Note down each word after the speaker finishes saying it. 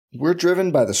We're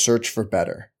driven by the search for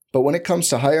better. But when it comes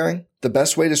to hiring, the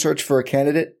best way to search for a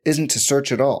candidate isn't to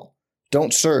search at all.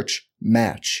 Don't search,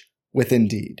 match with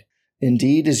Indeed.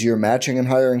 Indeed is your matching and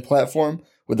hiring platform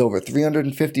with over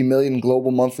 350 million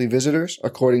global monthly visitors,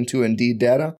 according to Indeed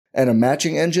data, and a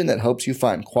matching engine that helps you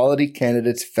find quality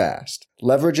candidates fast.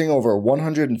 Leveraging over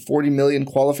 140 million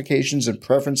qualifications and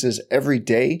preferences every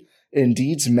day,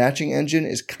 Indeed's matching engine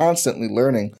is constantly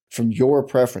learning from your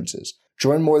preferences.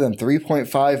 Join more than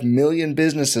 3.5 million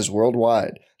businesses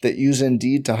worldwide that use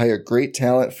Indeed to hire great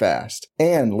talent fast.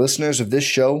 And listeners of this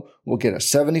show will get a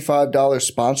 $75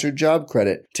 sponsored job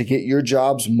credit to get your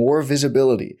jobs more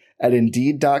visibility at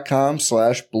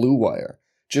Indeed.com/Blue Wire.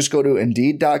 Just go to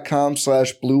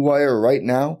Indeed.com/Blue Wire right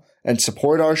now and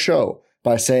support our show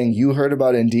by saying you heard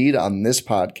about Indeed on this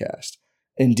podcast.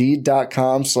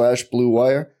 Indeed.com/Blue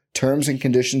Wire. Terms and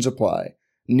conditions apply.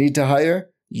 Need to hire?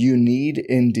 You need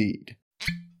Indeed.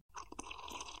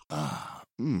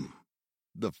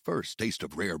 The first taste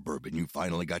of rare bourbon you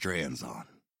finally got your hands on.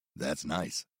 That's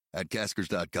nice. At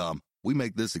Caskers.com, we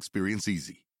make this experience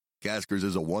easy. Caskers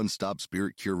is a one-stop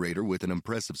spirit curator with an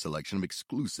impressive selection of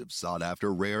exclusive,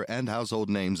 sought-after, rare, and household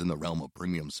names in the realm of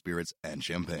premium spirits and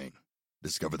champagne.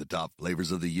 Discover the top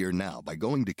flavors of the year now by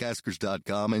going to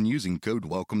Caskers.com and using code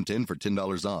WELCOME10 for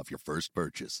 $10 off your first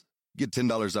purchase. Get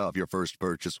 $10 off your first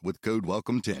purchase with code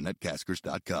WELCOME10 at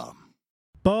Caskers.com.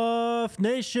 Buff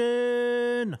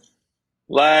Nation!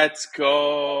 Let's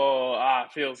go.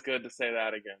 Feels good to say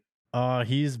that again.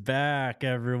 He's back,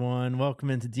 everyone. Welcome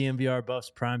into DNVR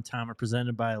Buffs Primetime. We're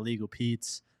presented by Illegal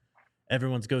Pete's,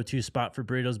 everyone's go-to spot for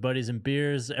burritos, buddies, and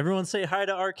beers. Everyone say hi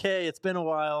to RK. It's been a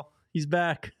while. He's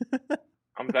back.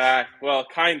 I'm back. Well,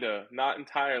 kind of. Not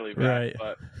entirely back. Right.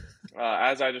 But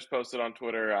as I just posted on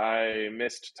Twitter, I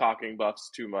missed talking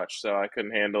Buffs too much, so I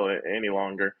couldn't handle it any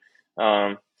longer.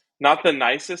 Not the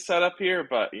nicest setup here,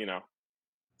 but, you know,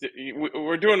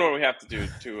 we're doing what we have to do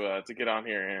to get on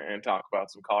here and talk about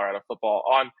some Colorado football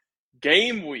on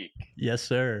game week. Yes,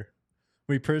 sir.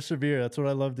 We persevere. That's what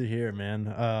I love to hear,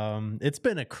 man. It's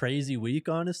been a crazy week,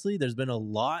 honestly. There's been a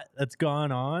lot that's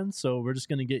gone on, so we're just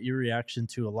going to get your reaction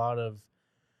to a lot of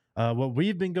what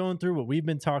we've been going through, what we've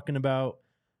been talking about.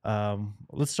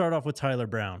 Let's start off with Tyler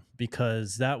Brown,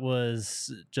 because that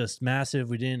was just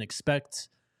massive. We didn't expect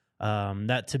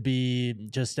that to be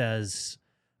just as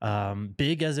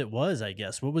big as it was, I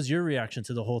guess. What was your reaction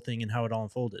to the whole thing and how it all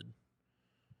unfolded?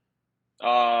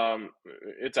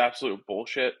 It's absolute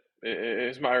bullshit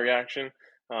is my reaction.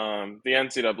 The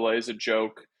NCAA is a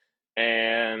joke.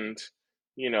 And,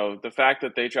 you know, the fact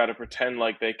that they try to pretend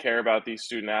like they care about these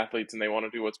student athletes and they want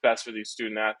to do what's best for these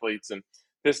student athletes and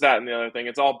this, that, and the other thing,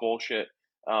 it's all bullshit.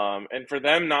 And for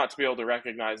them not to be able to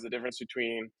recognize the difference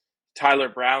between Tyler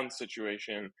Brown's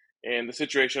situation and the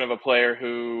situation of a player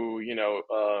who, you know,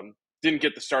 didn't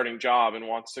get the starting job and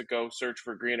wants to go search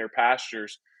for greener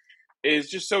pastures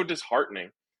is just so disheartening,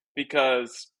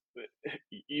 because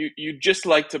you just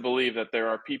like to believe that there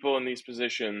are people in these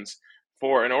positions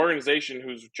for an organization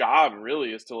whose job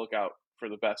really is to look out for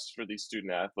the best for these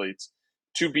student athletes,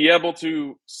 to be able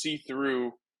to see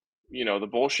through, you know, the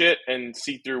bullshit and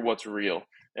see through what's real.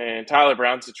 And Tyler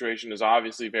Brown's situation is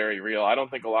obviously very real. I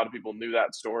don't think a lot of people knew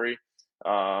that story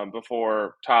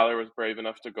before Tyler was brave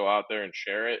enough to go out there and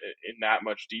share it in that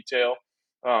much detail.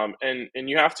 And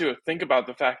you have to think about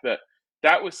the fact that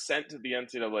that was sent to the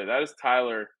NCAA. That is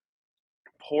Tyler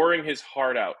pouring his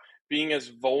heart out, being as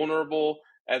vulnerable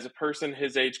as a person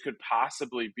his age could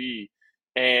possibly be.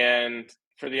 And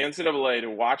for the NCAA to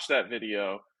watch that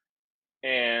video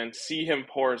and see him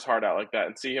pour his heart out like that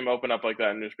and see him open up like that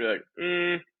and just be like,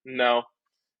 no,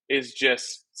 is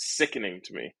just sickening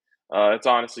to me. It's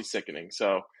honestly sickening.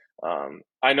 So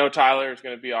I know Tyler is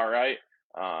going to be all right.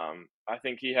 I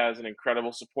think he has an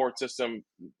incredible support system,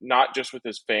 not just with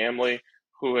his family,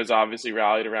 who has obviously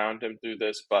rallied around him through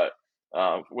this, but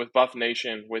with Buff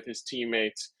Nation, with his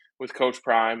teammates, with Coach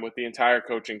Prime, with the entire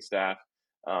coaching staff.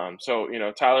 So, you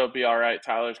know, Tyler will be all right.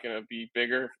 Tyler's going to be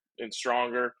bigger and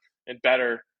stronger and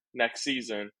better next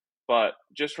season. But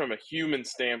just from a human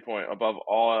standpoint, above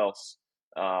all else,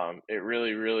 it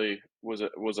really, really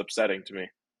was upsetting to me.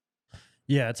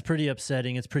 Yeah, it's pretty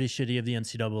upsetting. It's pretty shitty of the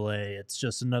NCAA. It's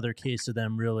just another case of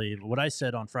them really. What I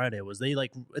said on Friday was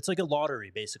it's like a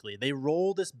lottery, basically. They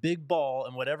roll this big ball,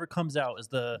 and whatever comes out is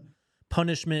the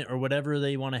punishment or whatever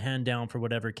they want to hand down for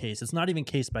whatever case. It's not even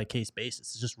case-by-case basis.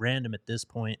 It's just random at this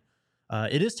point.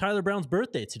 It is Tyler Brown's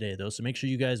birthday today, though, so make sure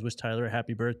you guys wish Tyler a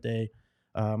happy birthday.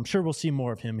 I'm sure we'll see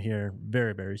more of him here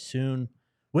very, very soon.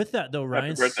 With that, though,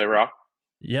 Ryan. Happy birthday, Rock.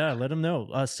 Yeah, let him know.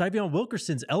 Syvion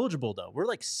Wilkerson's eligible, though. We're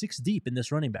like 6 deep in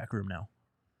this running back room now.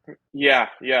 Yeah,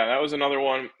 that was another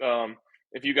one.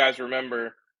 If you guys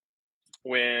remember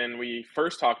when we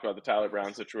first talked about the Tyler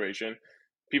Brown situation,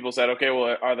 people said, "Okay,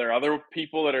 well, are there other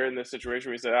people that are in this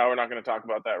situation?" We said, "Oh, we're not going to talk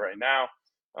about that right now.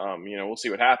 We'll see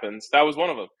what happens." That was one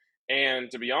of them. And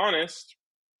to be honest,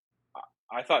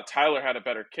 I thought Tyler had a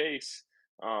better case.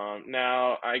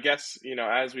 Now, I guess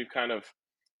as we've kind of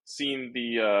seen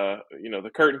the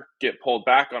curtain get pulled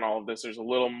back on all of this, there's a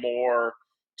little more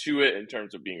to it in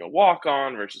terms of being a walk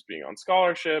on versus being on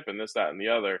scholarship and this, that, and the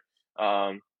other.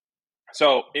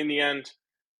 So in the end,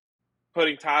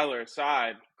 putting Tyler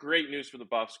aside, great news for the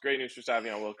Buffs, great news for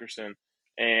Savion Wilkerson,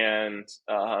 and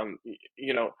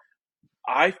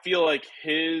I feel like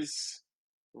his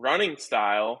running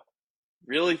style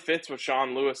really fits what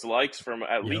Sean Lewis likes from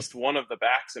at Yep. least one of the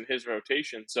backs in his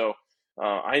rotation. So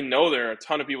I know there are a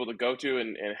ton of people to go to,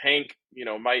 and Hank,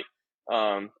 might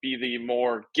be the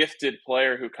more gifted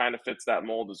player who kind of fits that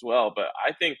mold as well. But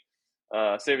I think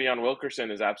Savion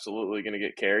Wilkerson is absolutely going to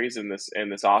get carries in this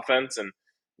offense, and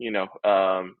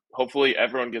hopefully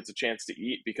everyone gets a chance to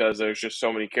eat because there's just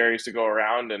so many carries to go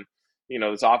around, and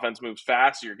this offense moves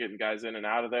fast. You're getting guys in and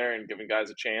out of there and giving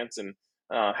guys a chance, and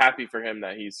happy for him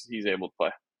that he's able to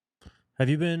play. Have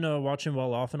you been watching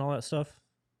well off and all that stuff?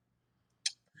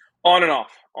 On and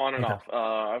off, on and Okay.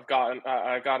 off.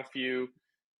 I got a few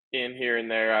in here and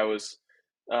there. I was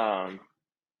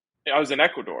in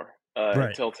Ecuador Right.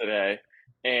 until today,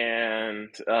 and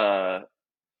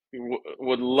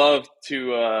would love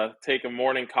to take a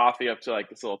morning coffee up to like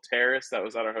this little terrace that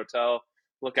was at our hotel,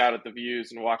 look out at the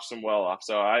views, and watch some well off.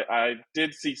 So I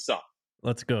did see some.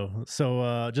 Let's go.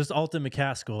 So just Alton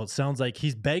McCaskill, it sounds like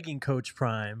he's begging Coach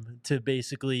Prime to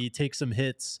basically take some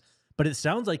hits, but it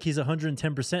sounds like he's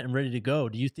 110% and ready to go.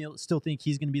 Do you still think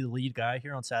he's going to be the lead guy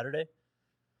here on Saturday?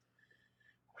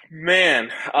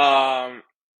 Man,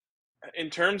 in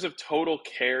terms of total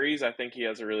carries, I think he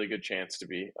has a really good chance to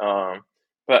be.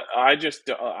 But I've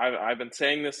been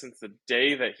saying this since the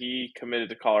day that he committed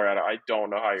to Colorado. I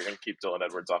don't know how you're going to keep Dylan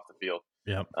Edwards off the field.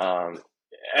 Yep.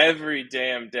 Every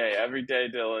damn day, every day,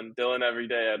 Dylan, every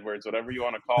day, Edwards, whatever you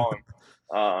want to call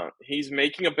him. He's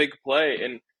making a big play,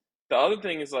 and the other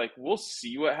thing is like we'll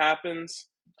see what happens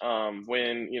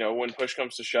when push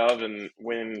comes to shove, and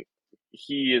when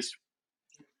he is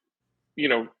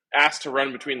asked to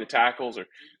run between the tackles or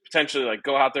potentially like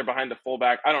go out there behind the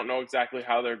fullback. I don't know exactly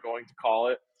how they're going to call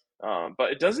it,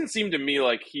 but it doesn't seem to me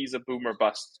like he's a boom or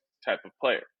bust type of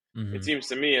player. It Mm-hmm. seems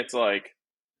to me it's like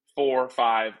 4 or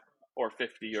 5 or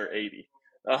 50 or 80,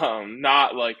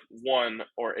 not like 1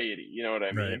 or 80. You know what I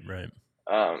Right, mean?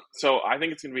 right. So I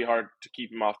think it's going to be hard to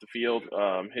keep him off the field.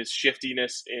 His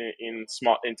shiftiness in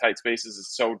tight spaces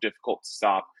is so difficult to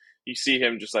stop. You see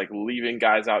him just like leaving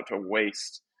guys out to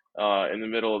waste in the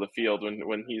middle of the field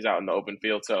when he's out in the open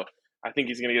field. So I think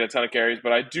he's going to get a ton of carries,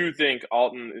 but I do think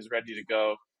Alton is ready to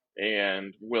go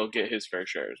and will get his fair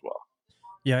share as well.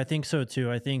 Yeah, I think so too.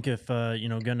 I think if gun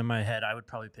to my head, I would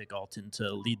probably pick Alton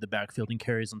to lead the backfield in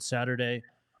carries on Saturday.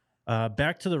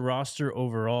 Back to the roster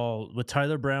overall, with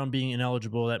Tyler Brown being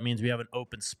ineligible, that means we have an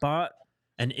open spot.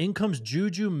 And in comes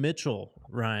Juju Mitchell,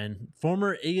 Ryan,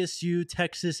 former ASU,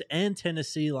 Texas, and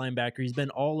Tennessee linebacker. He's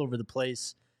been all over the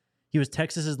place. He was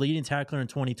Texas's leading tackler in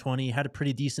 2020, had a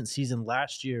pretty decent season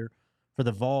last year for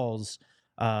the Vols.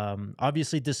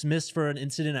 Obviously dismissed for an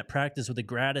incident at practice with a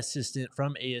grad assistant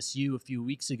from ASU a few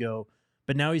weeks ago,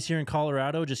 but now he's here in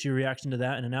Colorado. Just your reaction to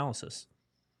that and analysis.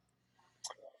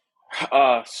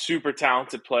 Super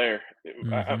talented player.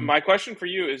 Mm-hmm. My question for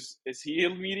you is he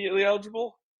immediately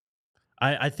eligible?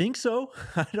 I think so.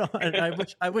 I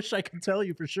don't. I wish I could tell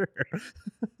you for sure.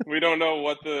 We don't know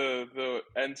what the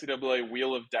NCAA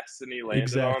wheel of destiny landed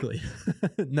Exactly.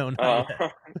 No, not on.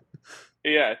 yet.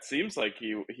 Yeah, it seems like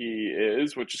he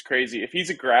is, which is crazy. If he's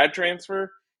a grad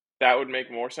transfer, that would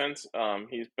make more sense.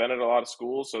 He's been at a lot of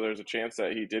schools, so there's a chance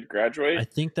that he did graduate. I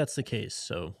think that's the case.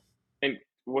 So, and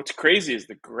what's crazy is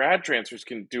the grad transfers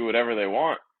can do whatever they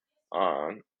want.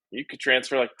 You could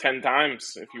transfer like 10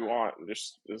 times if you want,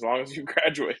 just as long as you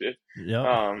graduated.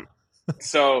 yeah.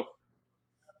 So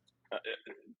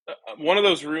one of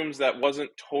those rooms that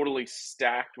wasn't totally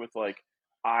stacked with like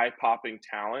eye-popping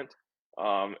talent.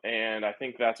 And I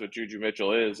think that's what Juju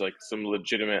Mitchell is, like some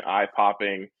legitimate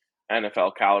eye-popping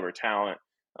NFL caliber talent.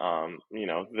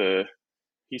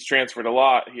 He's transferred a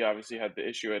lot. He obviously had the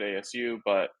issue at ASU,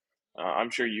 but I'm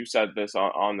sure you said this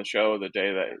on the show the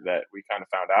day that we kind of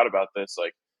found out about this.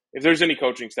 Like, if there's any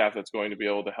coaching staff that's going to be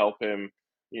able to help him,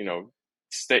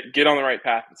 get on the right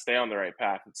path and stay on the right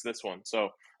path, it's this one. So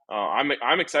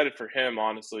I'm excited for him,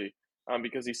 honestly,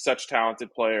 because he's such a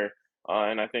talented player.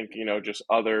 And I think, just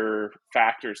other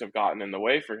factors have gotten in the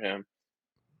way for him.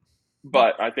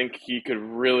 but I think he could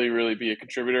really, really be a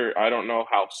contributor. I don't know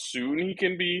how soon he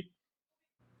can be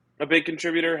a big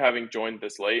contributor, having joined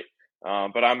this late,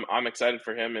 but I'm excited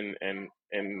for him, and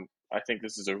I think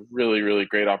this is a really, really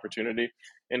great opportunity,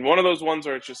 and one of those ones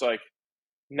where it's just like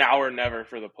now or never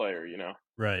for the player, you know.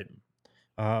 Right.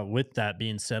 With that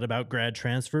being said about grad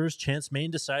transfers, Chance Main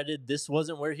decided this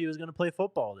wasn't where he was going to play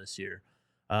football this year.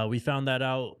 We found that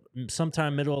out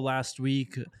sometime middle of last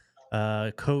week.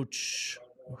 Coach,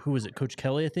 who was it? Coach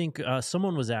Kelly, I think.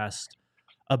 Someone was asked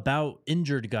about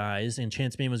injured guys, and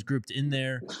Chance Main was grouped in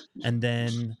there. And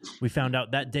then we found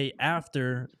out that day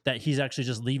after that he's actually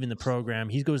just leaving the program.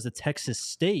 He goes to Texas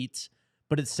State.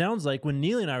 But it sounds like when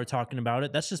Neely and I were talking about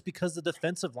it, that's just because the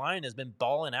defensive line has been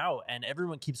balling out and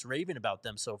everyone keeps raving about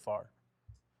them so far.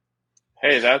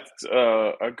 Hey, that's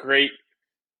a great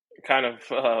kind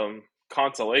of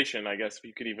consolation, I guess if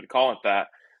you could even call it that.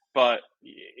 But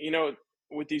you know,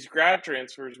 with these grad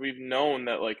transfers, we've known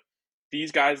that like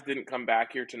these guys didn't come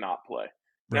back here to not play.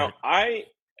 Now, Right.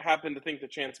 I happen to think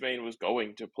that Chance Main was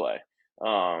going to play,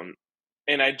 um,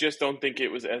 and I just don't think it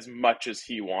was as much as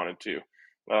he wanted to.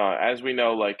 As we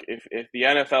know, like if the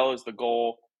NFL is the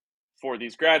goal for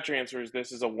these grad transfers,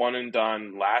 this is a one and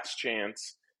done, last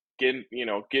chance. Get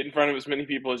in front of as many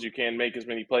people as you can, make as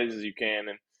many plays as you can,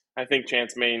 and I think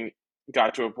Chance Main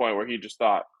got to a point where he just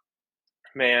thought,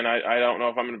 man, I don't know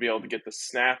if I'm going to be able to get the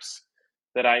snaps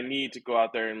that I need to go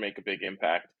out there and make a big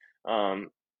impact. Um,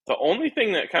 the only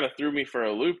thing that kind of threw me for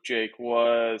a loop, Jake,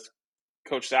 was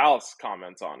Coach Sal's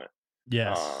comments on it.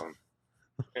 Yes. Um,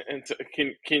 and so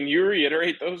can you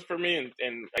reiterate those for me,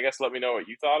 and I guess let me know what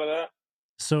you thought of that?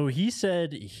 So he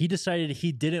said he decided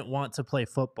he didn't want to play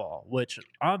football, which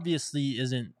obviously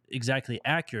isn't exactly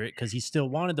accurate because he still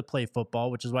wanted to play football,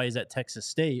 which is why he's at Texas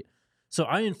State. So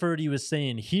I inferred he was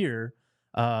saying here.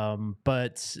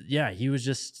 But yeah, he was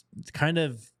just kind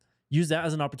of used that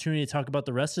as an opportunity to talk about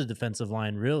the rest of the defensive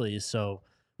line, really. So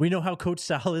we know how Coach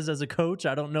Sal is as a coach.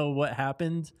 I don't know what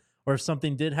happened or if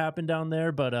something did happen down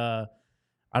there, but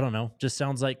I don't know. Just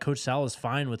sounds like Coach Sal is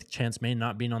fine with Chance Main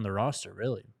not being on the roster,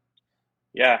 really.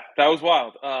 Yeah, that was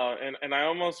wild. And I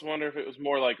almost wonder if it was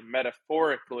more like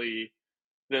metaphorically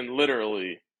than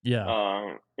literally.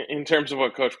 Yeah. In terms of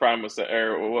what Coach Prime was saying,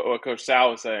 or what Coach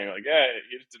Sal was saying, like, yeah,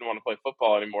 he just didn't want to play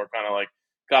football anymore. Kind of like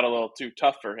got a little too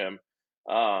tough for him.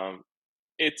 Um,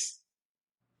 it's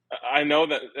I know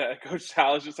that Coach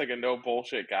Sal is just like a no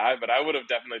bullshit guy, but I would have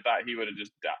definitely thought he would have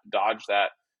just dodged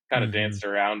that, kind of Hmm. danced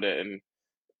around it, and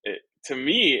to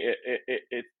me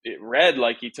it read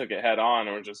like he took it head on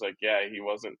and was just like, yeah, he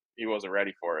wasn't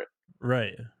ready for it.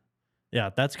 Right. Yeah,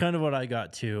 that's kind of what I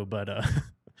got too. But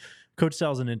Coach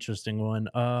Sal's an interesting one.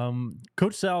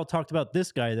 Coach Sal talked about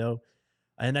this guy though,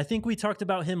 and I think we talked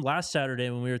about him last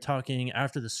Saturday when we were talking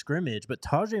after the scrimmage. But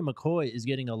Tajay McCoy is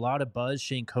getting a lot of buzz.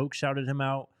 Shane Koch shouted him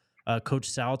out. Coach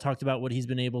Sal talked about what he's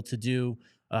been able to do.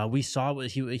 We saw what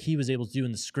he was able to do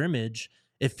in the scrimmage.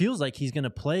 It feels like he's going to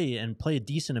play and play a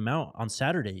decent amount on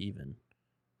Saturday, even.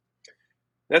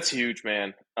 That's huge,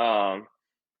 man.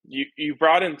 You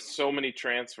brought in so many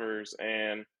transfers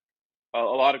and a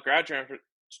lot of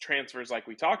transfers like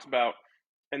we talked about,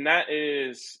 and that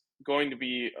is going to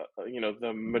be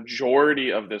the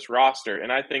majority of this roster.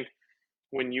 And I think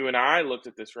when you and I looked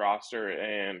at this roster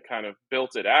and kind of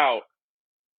built it out,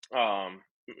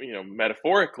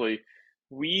 metaphorically,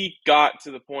 we got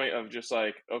to the point of just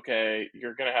like, okay,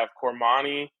 you're going to have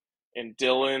Cormani and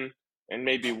Dylan and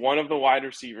maybe one of the wide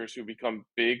receivers who become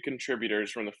big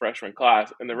contributors from the freshman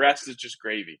class, and the rest is just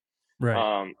gravy.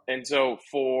 Right. And so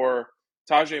for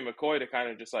Tajay McCoy to kind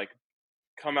of just like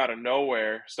come out of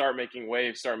nowhere, start making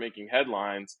waves, start making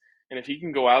headlines, and if he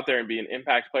can go out there and be an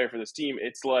impact player for this team,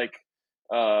 it's like,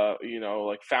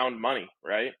 like found money,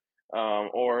 right?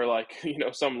 Or like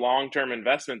some long-term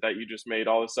investment that you just made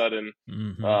all of a sudden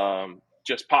Hmm.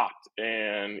 just popped,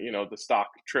 and the stock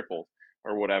tripled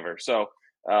or whatever. So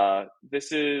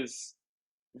this is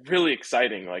really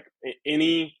exciting. Like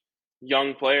any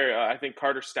young player, I think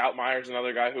Carter Stoutmire is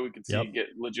another guy who we could see Yep. get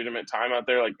legitimate time out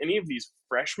there. Like any of these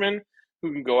freshmen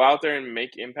who can go out there and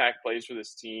make impact plays for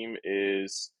this team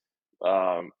is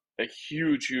a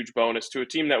huge, huge bonus to a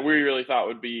team that we really thought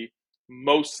would be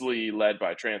mostly led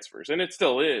by transfers, and it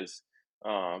still is.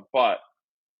 But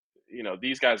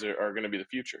these guys are going to be the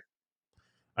future.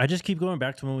 I just keep going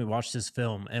back to when we watched this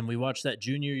film and we watched that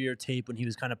junior year tape when he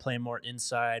was kind of playing more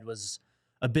inside, was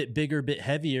a bit bigger, a bit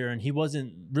heavier, and he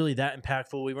wasn't really that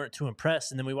impactful. We weren't too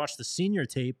impressed. And then we watched the senior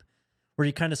tape where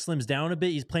he kind of slims down a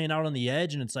bit. He's playing out on the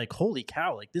edge, and it's like, holy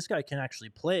cow, like this guy can actually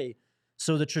play.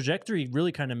 So the trajectory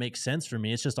really kind of makes sense for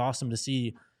me. It's just awesome to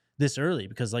see this early,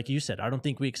 because like you said, I don't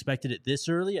think we expected it this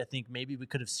early. I think maybe we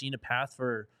could have seen a path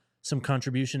for some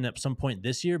contribution at some point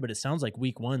this year, but it sounds like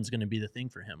week 1 is going to be the thing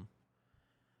for him.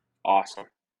 Awesome.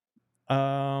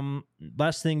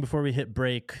 Last thing before we hit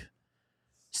break,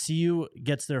 CU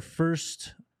gets their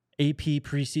first AP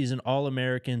preseason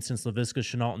All-American since Laviska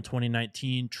Chenault in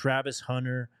 2019. Travis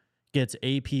Hunter gets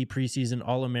AP preseason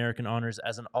All-American honors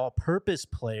as an all-purpose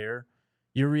player.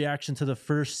 Your reaction to the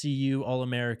first CU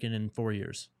All-American in 4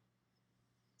 years?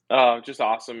 Just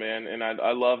awesome, man. And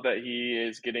I love that he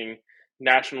is getting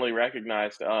nationally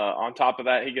recognized. On top of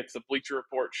that, he gets the Bleacher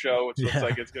Report show, which looks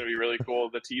like it's going to be really cool.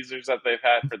 The teasers that they've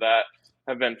had for that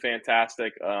have been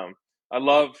fantastic.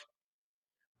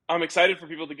 I'm excited for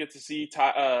people to get to see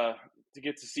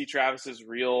Travis's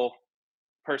real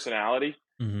personality,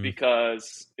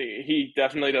 because he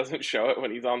definitely doesn't show it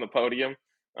when he's on the podium,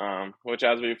 which,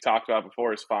 as we've talked about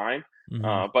before, is fine.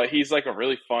 But he's like a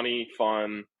really funny,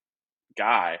 fun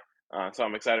guy. So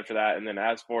I'm excited for that. And then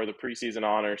as for the preseason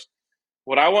honors,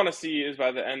 what I want to see is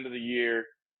by the end of the year,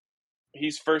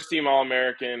 he's first team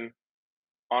All-American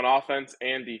on offense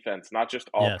and defense, not just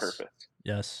all purpose.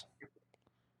 Yes.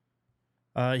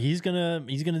 He's gonna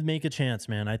make a chance,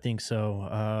 man. I think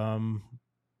so.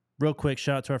 Real quick,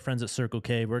 shout out to our friends at Circle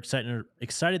K. We're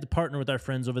excited to partner with our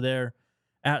friends over there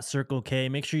at Circle K.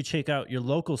 Make sure you check out your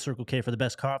local Circle K for the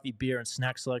best coffee, beer, and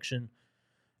snack selection,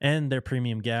 and their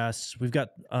premium gas. We've got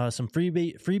some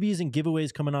freebies and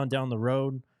giveaways coming on down the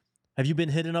road. Have you been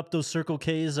hitting up those Circle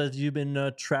Ks as you've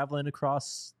been traveling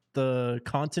across the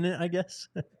continent, I guess?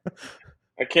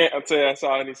 I can't say I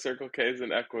saw any Circle Ks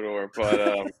in Ecuador,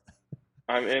 but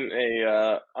I'm in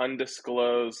a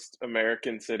undisclosed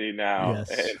American city now,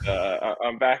 and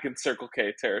I'm back in Circle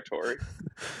K territory.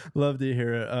 Love to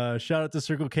hear it. Shout out to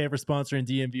Circle K for sponsoring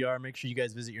DNVR. Make sure you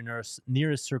guys visit your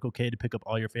nearest Circle K to pick up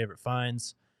all your favorite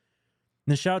finds.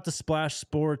 And then shout out to Splash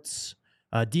Sports.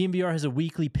 DNVR has a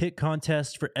weekly pick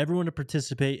contest for everyone to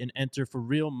participate and enter for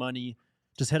real money.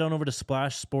 Just head on over to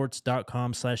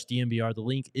splashsports.com/DNVR. The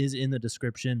link is in the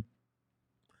description.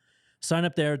 Sign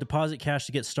up there, deposit cash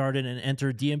to get started, and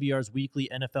enter DNVR's weekly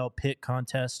NFL pick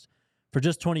contest for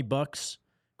just $20.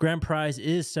 Grand prize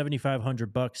is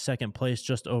 $7,500. Second place,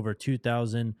 just over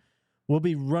 $2,000. We'll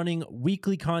be running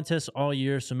weekly contests all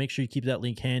year, so make sure you keep that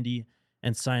link handy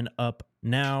and sign up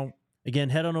now. Again,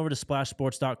 head on over to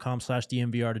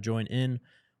splashsports.com/DNVR to join in.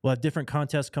 We'll have different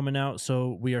contests coming out,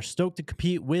 so we are stoked to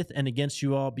compete with and against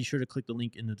you all. Be sure to click the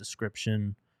link in the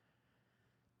description.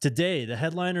 Today, the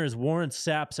headliner is Warren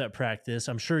Sapp at practice.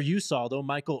 I'm sure you saw, though,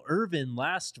 Michael Irvin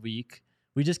last week.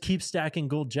 We just keep stacking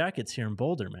gold jackets here in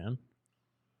Boulder, man.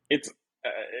 It's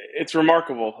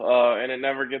remarkable, and it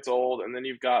never gets old. And then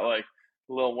you've got like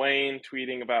Lil Wayne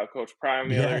tweeting about Coach Prime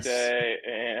the other day,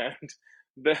 and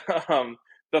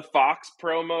the Fox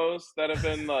promos that have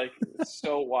been like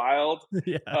so wild.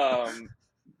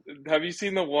 Have you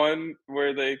seen the one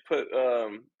where they put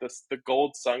the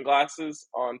gold sunglasses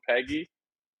on Peggy?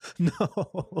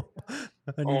 No.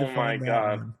 Oh my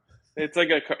God. It's like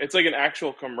an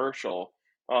actual commercial,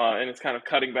 and it's kind of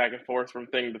cutting back and forth from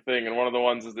thing to thing. And one of the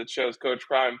ones is that shows Coach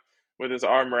Prime with his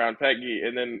arm around Peggy,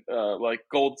 and then like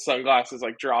gold sunglasses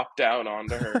like drop down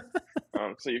onto her.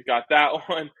 So you've got that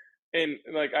one, and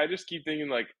like I just keep thinking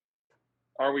like,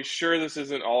 are we sure this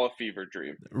isn't all a fever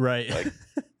dream? Right.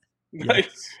 Like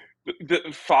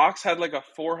the Fox had like a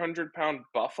 400-pound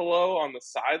buffalo on the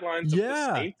sidelines of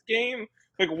the Saints game.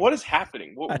 Like, what is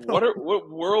happening? What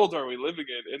world are we living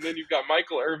in? And then you've got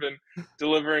Michael Irvin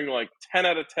delivering like 10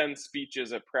 out of 10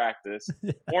 speeches at practice.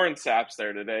 Warren Sapp's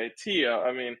there today. Tia,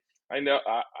 I mean, I know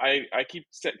I keep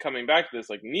coming back to this.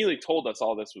 Like, Neely told us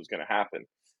all this was going to happen,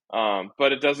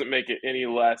 but it doesn't make it any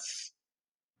less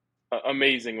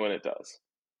amazing when it does.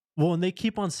 Well, and they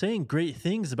keep on saying great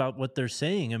things about what they're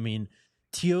saying. I mean,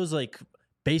 Tio's like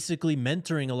basically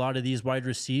mentoring a lot of these wide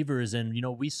receivers. And, you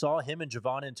know, we saw him and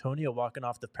Javon Antonio walking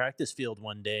off the practice field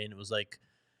one day, and it was like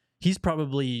he's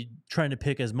probably trying to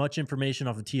pick as much information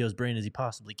off of Tio's brain as he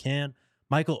possibly can.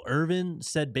 Michael Irvin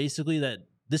said basically that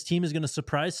this team is going to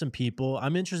surprise some people.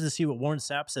 I'm interested to see what Warren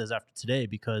Sapp says after today,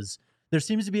 because there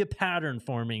seems to be a pattern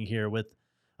forming here with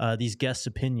these guests'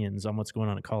 opinions on what's going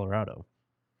on in Colorado.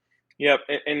 Yep,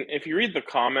 and if you read the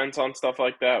comments on stuff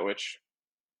like that, which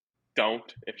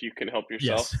don't, if you can help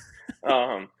yourself.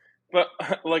 Yes. But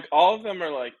like all of them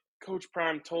are like, Coach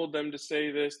Prime told them to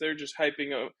say this. They're just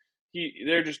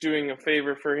they're just doing a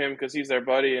favor for him because he's their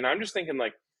buddy. And I'm just thinking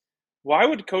like, why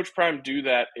would Coach Prime do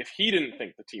that if he didn't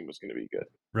think the team was going to be good?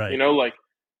 Right. You know, like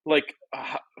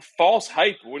false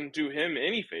hype wouldn't do him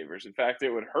any favors. In fact,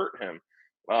 it would hurt him.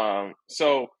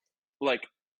 So like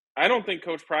I don't think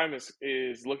Coach Prime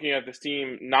is looking at this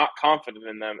team not confident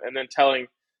in them and then telling,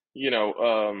 you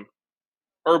know,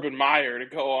 Urban Meyer to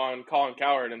go on Colin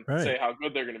Cowherd and Right. say how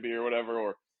good they're going to be or whatever,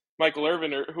 or Michael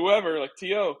Irvin or whoever, like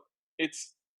T.O.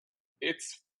 It's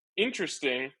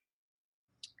interesting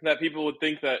that people would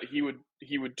think that he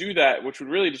would do that, which would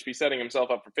really just be setting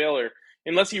himself up for failure,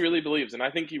 unless he really believes. And I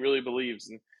think he really believes.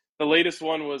 And the latest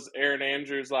one was Aaron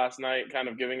Andrews last night, kind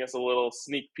of giving us a little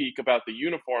sneak peek about the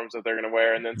uniforms that they're going to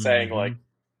wear, and then saying like,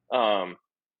 um,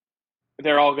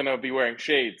 they're all going to be wearing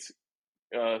shades,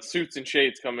 suits and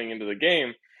shades coming into the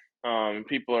game.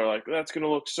 People are like, that's going to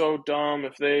look so dumb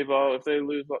if they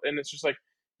lose, and it's just like,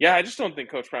 yeah, I just don't think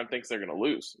Coach Prime thinks they're going to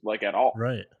lose, like, at all.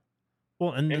 Right.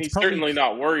 Well, and And it's he's probably certainly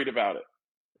not worried about it.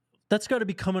 that's got to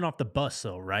be coming off the bus,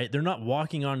 though, right? They're not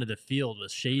walking onto the field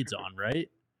with shades on, right?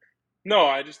 No,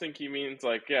 I just think he means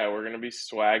like, yeah, we're gonna be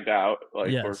swagged out, like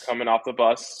we're Yes. coming off the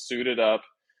bus, suited up,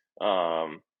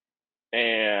 um,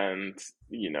 and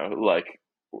like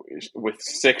with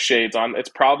six shades on. It's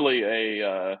probably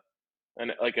a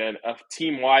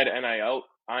team wide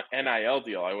NIL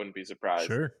deal. I wouldn't be surprised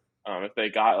Sure. if they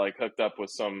got like hooked up with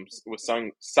some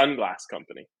sunglass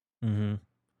company, Mm-hmm.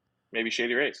 maybe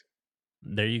Shady Rays.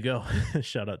 There you go.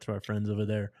 Shout out to our friends over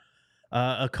there.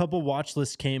 A couple watch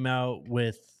lists came out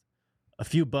with a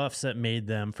few buffs that made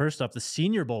them. First off, the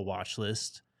Senior Bowl watch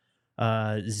list.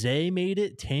 Zay made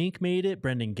it, Tank made it,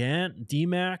 Brendan Gant,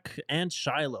 DMAC, and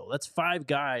Shiloh. That's 5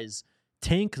 guys.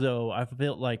 Tank, though, I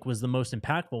felt like was the most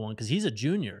impactful one because he's a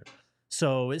junior.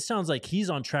 So it sounds like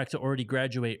he's on track to already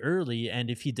graduate early,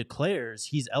 and if he declares,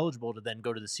 he's eligible to then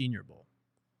go to the Senior Bowl.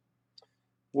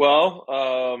 Well,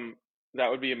 that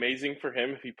would be amazing for him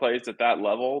if he plays at that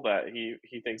level that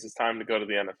he thinks it's time to go to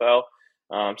the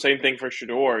NFL. Same thing for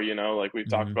Shador, like we've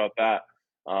talked about that.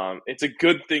 It's a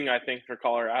good thing, I think, for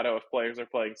Colorado if players are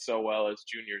playing so well as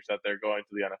juniors that they're going to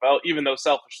the NFL, even though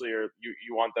selfishly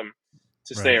you want them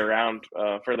to stay around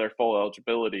for their full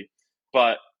eligibility.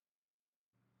 But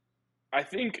I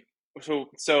think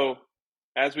so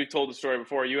as we told the story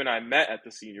before, you and I met at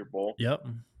the Senior Bowl. Yep.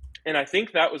 And I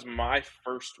think that was my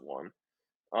first one.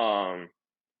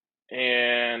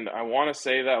 And I want to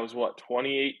say that was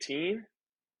 2018?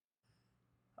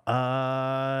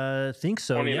 Think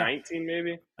so. 2019, yeah.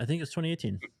 maybe? I think it's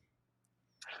 2018.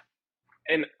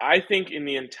 And I think in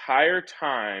the entire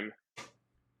time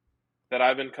that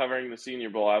I've been covering the Senior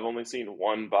Bowl, I've only seen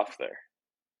one buff there.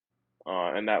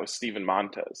 And that was Steven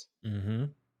Montez. Mm-hmm.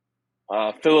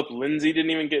 Philip Lindsay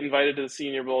didn't even get invited to the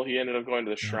Senior Bowl. He ended up going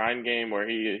to the Shrine game where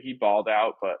he balled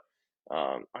out. But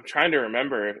I'm trying to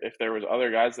remember if there was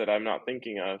other guys that I'm not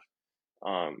thinking of.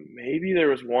 Maybe there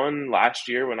was one last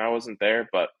year when I wasn't there,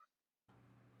 but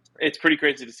it's pretty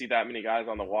crazy to see that many guys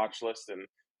on the watch list, and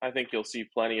I think you'll see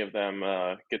plenty of them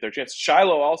get their chance.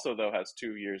 Shiloh also, though, has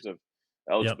 2 years of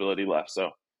eligibility left,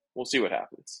 so we'll see what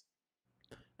happens.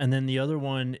 And then the other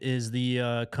one is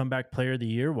the Comeback Player of the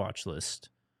Year watch list.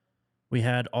 We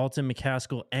had Alton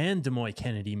McCaskill and Demoy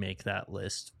Kennedy make that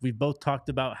list. We've both talked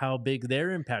about how big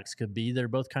their impacts could be. They're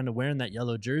both kind of wearing that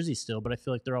yellow jersey still, but I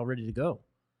feel like they're all ready to go.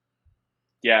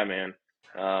 Yeah, man.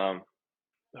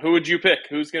 Who would you pick?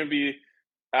 Who's going to be,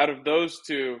 out of those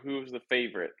two, who's the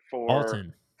favorite for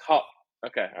Alton?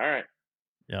 Okay, all right.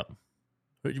 Yep.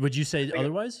 Would you say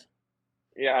otherwise?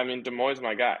 Yeah, I mean, Demoy's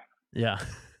my guy. Yeah,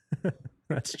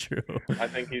 that's true. I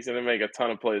think he's going to make a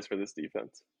ton of plays for this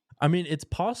defense. I mean, it's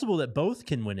possible that both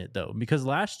can win it, though, because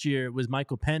last year it was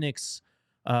Michael Penix,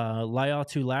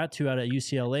 Laiatu Latu out of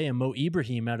UCLA, and Mo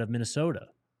Ibrahim out of Minnesota.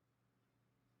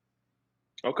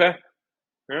 Okay.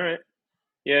 All right.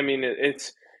 Yeah, I mean,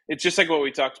 it's just like what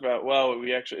we talked about. Well,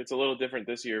 it's a little different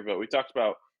this year, but we talked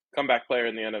about comeback player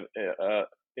in the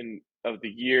of the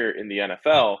year in the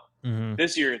NFL. Mm-hmm.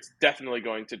 This year, it's definitely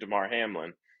going to DeMar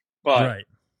Hamlin, but Right.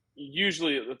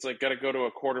 Usually it's like got to go to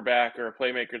a quarterback or a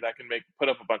playmaker that can put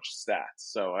up a bunch of stats.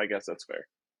 So I guess that's fair.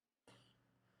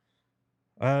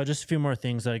 Just a few more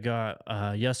things I got.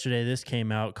 Yesterday, this came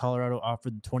out. Colorado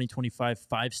offered the 2025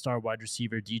 5-star wide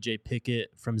receiver DJ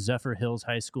Pickett from Zephyr Hills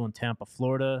High School in Tampa,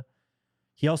 Florida.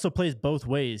 He also plays both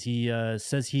ways. He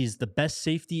says he's the best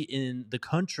safety in the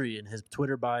country in his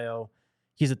Twitter bio.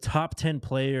 He's a top 10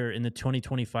 player in the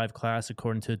 2025 class,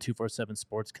 according to the 247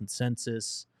 Sports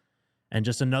consensus. And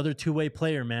just another two-way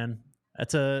player, man.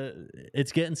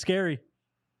 It's getting scary.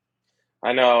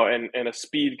 I know, and a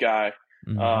speed guy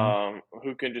Mm-hmm.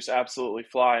 who can just absolutely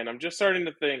fly. And I'm just starting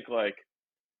to think, like,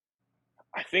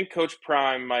 I think Coach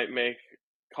Prime might make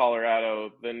Colorado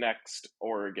the next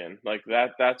Oregon. Like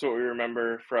that's what we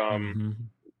remember from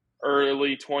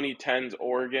early 2010s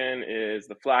Oregon is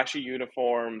the flashy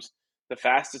uniforms, the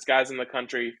fastest guys in the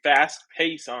country, fast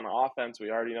pace on offense.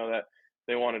 We already know that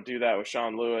they want to do that with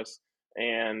Sean Lewis.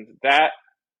 And that,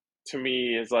 to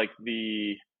me, is like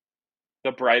the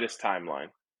brightest timeline.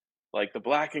 Like the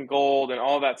black and gold and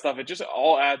all that stuff. It just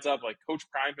all adds up. Like Coach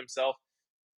Prime himself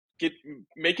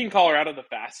making Colorado the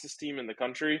fastest team in the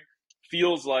country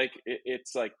feels like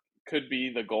it's like could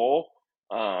be the goal.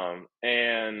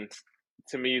 And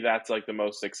to me, that's like the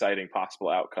most exciting possible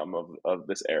outcome of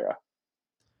this era.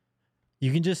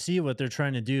 You can just see what they're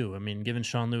trying to do. I mean, given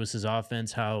Sean Lewis's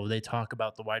offense, how they talk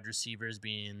about the wide receivers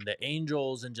being the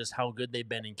angels and just how good they've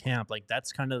been in camp. Like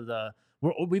that's kind of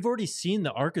we've already seen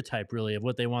the archetype really of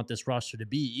what they want this roster to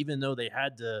be, even though they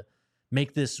had to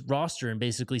make this roster in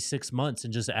basically 6 months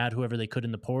and just add whoever they could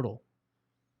in the portal.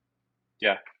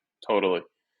 Yeah, totally.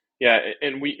 Yeah.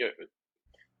 And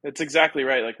that's exactly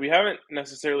right. Like we haven't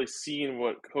necessarily seen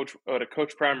what a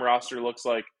Coach Prime roster looks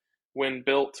like when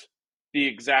built the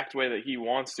exact way that he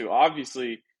wants to.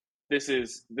 Obviously, this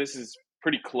is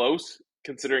pretty close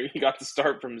considering he got to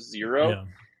start from zero,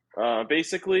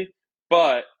 basically.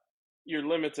 But you're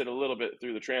limited a little bit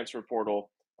through the transfer portal.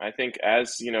 I think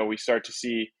as we start to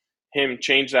see him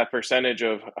change that percentage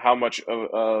of how much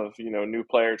of new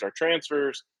players are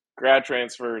transfers, grad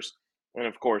transfers, and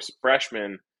of course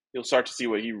freshmen, you'll start to see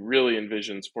what he really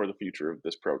envisions for the future of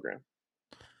this program.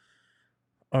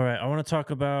 All right, I want to talk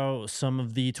about some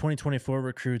of the 2024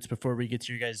 recruits before we get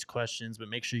to your guys' questions, but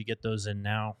make sure you get those in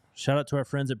now. Shout out to our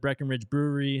friends at Breckenridge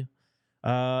Brewery.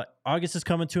 August is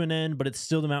coming to an end, but it's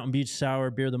still the Mountain Beach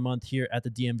Sour Beer of the Month here at the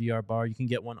DMVR bar. You can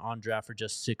get one on draft for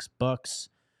just $6.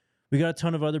 We got a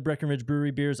ton of other Breckenridge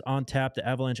Brewery beers on tap: the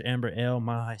Avalanche Amber Ale,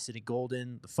 Mile High City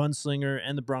Golden, the Fun Slinger,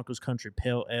 and the Broncos Country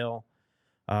Pale Ale.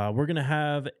 They're gonna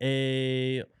have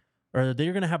a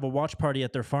watch party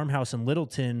at their farmhouse in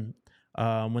Littleton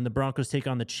when the Broncos take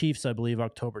on the Chiefs, I believe,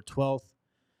 October 12th.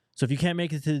 So if you can't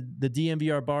make it to the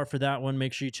DMVR bar for that one,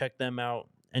 make sure you check them out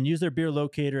and use their beer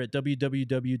locator at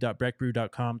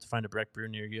www.breckbrew.com to find a Breck Brew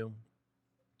near you. And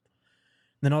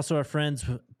then also our friends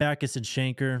Backus and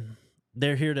Shanker.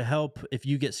 They're here to help if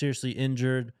you get seriously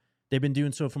injured. They've been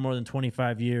doing so for more than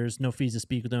 25 years. No fees to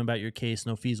speak with them about your case.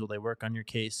 No fees while they work on your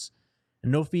case. And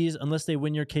no fees unless they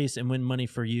win your case and win money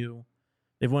for you.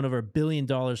 They've won over $1 billion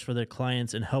for their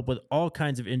clients and help with all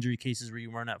kinds of injury cases where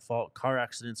you weren't at fault: car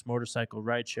accidents, motorcycle,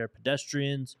 rideshare,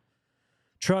 pedestrians,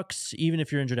 trucks, even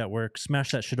if you're injured at work.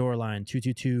 Smash that Shador line,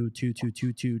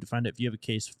 222-2222 to find out if you have a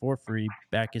case for free.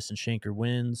 Backus and Shanker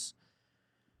wins.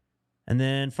 And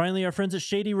then finally, our friends at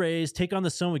Shady Rays. Take on the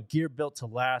sun with gear built to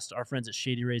last. Our friends at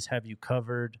Shady Rays have you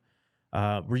covered.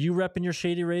 Were you repping your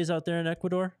Shady Rays out there in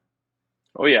Ecuador?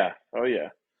 Oh, yeah.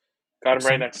 Got them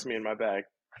right next to me in my bag.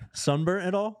 Sunburnt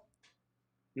at all?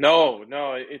 No.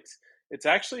 It's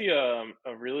actually a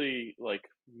really like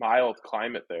mild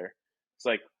climate there. It's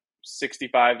like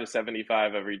 65 to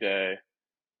 75 every day.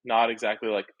 Not exactly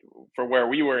like for where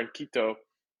we were in Quito,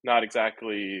 not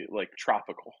exactly like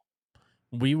tropical.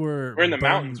 We're in the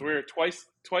mountains. We're twice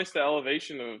the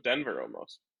elevation of Denver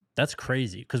almost. That's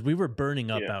crazy because we were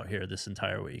burning up out here this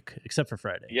entire week, except for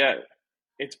Friday. Yeah,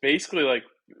 it's basically like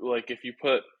if you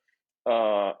put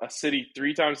a city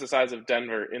 3 times the size of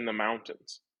Denver in the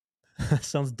mountains.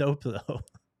 Sounds dope though.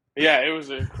 Yeah, it was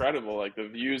incredible. Like the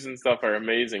views and stuff are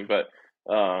amazing, but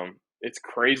it's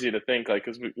crazy to think like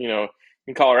because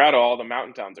in Colorado all the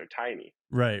mountain towns are tiny.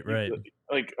 Right.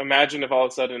 Like imagine if all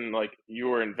of a sudden like you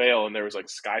were in Vail and there was like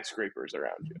skyscrapers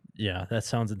around you. Yeah, that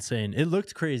sounds insane. It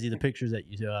looked crazy, the pictures that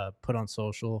you put on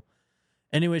social.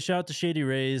 Anyway, shout out to Shady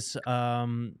Rays.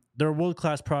 They're a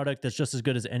world-class product that's just as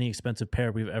good as any expensive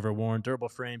pair we've ever worn. Durable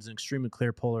frames and extremely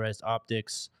clear polarized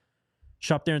optics.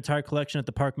 Shop their entire collection at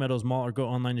the Park Meadows Mall or go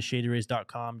online to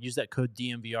shadyrays.com. Use that code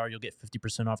DMVR. You'll get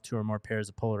 50% off 2 or more pairs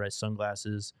of polarized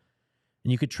sunglasses.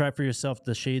 And you could try for yourself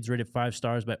the shades rated 5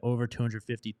 stars by over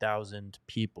 250,000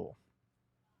 people.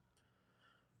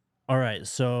 All right,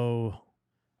 so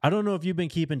I don't know if you've been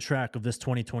keeping track of this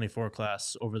 2024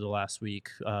 class over the last week.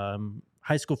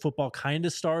 High school football kind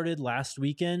of started last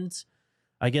weekend.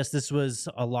 I guess this was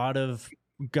a lot of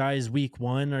guys week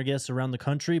 1, I guess, around the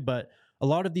country, but a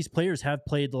lot of these players have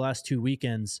played the last 2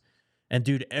 weekends. And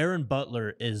dude, Aaron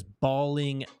Butler is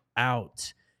balling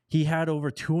out. He had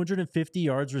over 250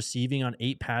 yards receiving on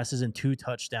 8 passes and 2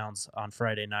 touchdowns on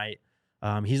Friday night.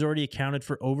 He's already accounted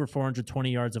for over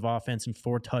 420 yards of offense and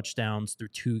 4 touchdowns through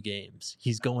 2 games.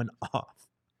 He's going off.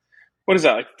 What is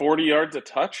that, like 40 yards a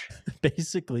touch?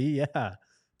 Basically, yeah.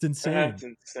 It's insane.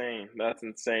 That's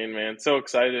insane, man. So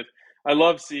excited. I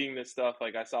love seeing this stuff.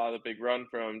 Like I saw the big run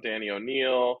from Danny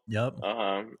O'Neal. Yep.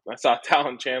 I saw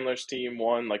Talon Chandler's team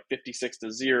won like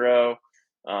 56-0.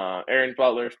 Aaron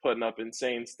Butler's putting up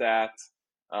insane stats.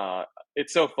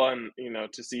 It's so fun,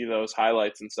 to see those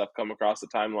highlights and stuff come across the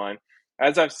timeline.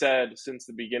 As I've said since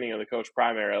the beginning of the Coach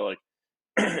Prime era, like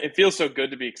it feels so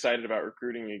good to be excited about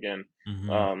recruiting again.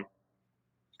 Mm-hmm.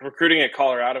 Recruiting at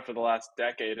Colorado for the last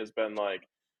decade has been like,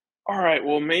 all right,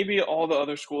 well, maybe all the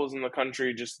other schools in the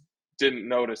country just didn't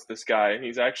notice this guy, and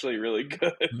he's actually really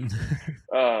good.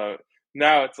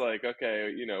 Now it's like,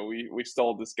 okay, we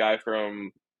stole this guy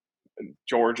from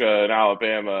Georgia and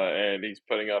Alabama, and he's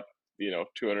putting up,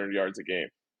 200 yards a game.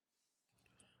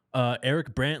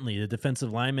 Eric Brantley, the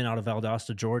defensive lineman out of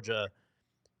Valdosta, Georgia,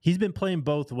 he's been playing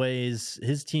both ways.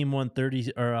 His team won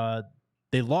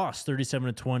they lost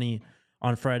 37-20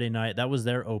 on Friday night. That was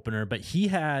their opener, but he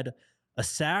had a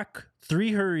sack,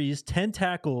 3 hurries, 10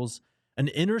 tackles, an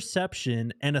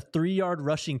interception, and a 3-yard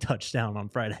rushing touchdown on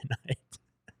Friday night.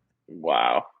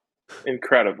 Wow.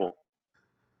 Incredible.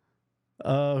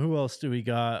 Who else do we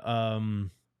got?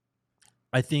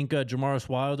 I think Jamaris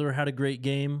Wilder had a great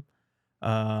game.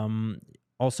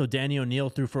 Also, Danny O'Neal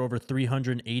threw for over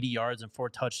 380 yards and 4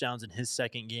 touchdowns in his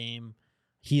second game.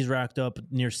 He's racked up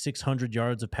near 600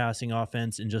 yards of passing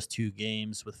offense in just 2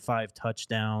 games with 5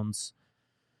 touchdowns.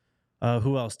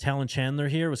 Who else? Talon Chandler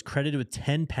here was credited with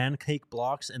 10 pancake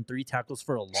blocks and 3 tackles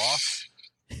for a loss.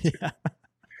 Yeah.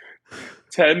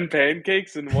 10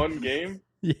 pancakes in one game?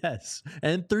 Yes.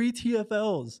 And 3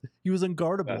 TFLs. He was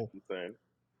unguardable.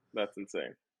 That's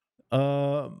insane.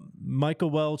 Michael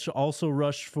Welch also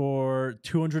rushed for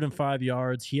 205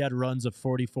 yards. He had runs of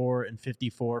 44 and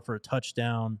 54 for a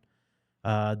touchdown.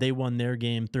 They won their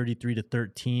game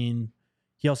 33-13.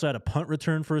 He also had a punt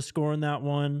return for a score in that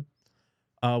one.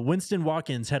 Winston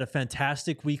Watkins had a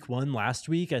fantastic week 1 last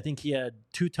week. I think he had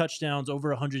 2 touchdowns, over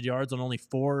 100 yards on only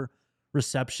 4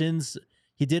 receptions.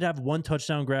 He did have 1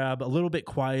 touchdown grab, a little bit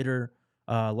quieter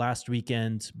last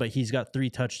weekend, but he's got 3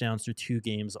 touchdowns through 2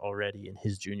 games already in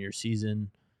his junior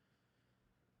season.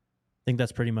 I think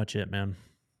that's pretty much it, man.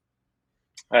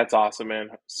 That's awesome, man.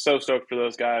 So stoked for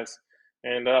those guys.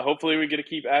 And hopefully we get to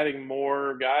keep adding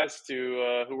more guys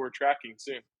to who we're tracking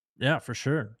soon. Yeah, for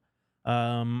sure.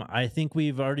 I think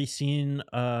we've already seen,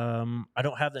 I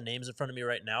don't have the names in front of me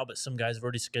right now, but some guys have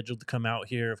already scheduled to come out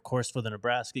here, of course, for the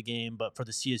Nebraska game, but for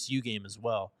the CSU game as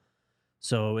well.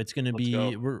 So it's going to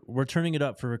be, we're turning it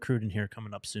up for recruiting here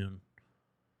coming up soon.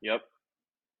 Yep.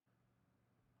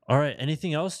 All right.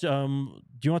 Anything else? Do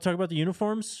you want to talk about the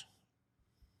uniforms?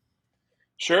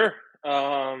 Sure.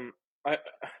 I'm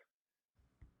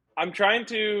trying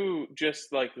to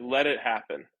just like let it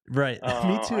happen. Right.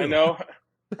 Me too.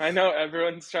 I know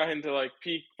everyone's trying to like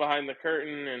peek behind the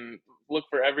curtain and look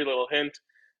for every little hint.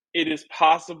 It is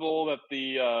possible that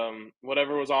the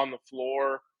whatever was on the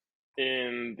floor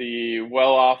in the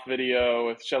well-off video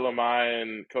with Shalomai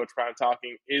and Coach Prime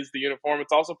talking is the uniform.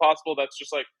 It's also possible that's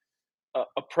just like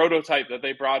a prototype that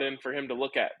they brought in for him to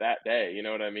look at that day. You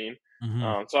know what I mean?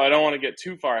 Mm-hmm. So I don't want to get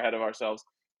too far ahead of ourselves.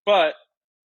 But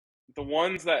the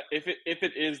ones that, if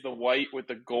it is the white with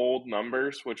the gold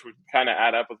numbers, which would kind of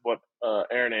add up with what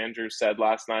Aaron Andrews said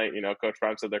last night. Coach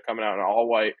Prime said they're coming out in all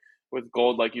white with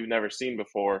gold like you've never seen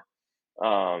before.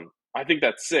 I think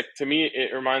that's sick. To me,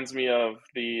 it reminds me of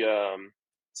the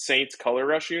Saints color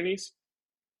rush unis.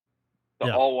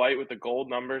 The all white with the gold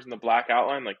numbers and the black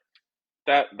outline. Like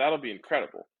that'll be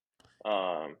incredible.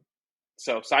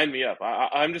 So sign me up.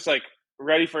 I'm just like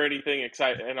ready for anything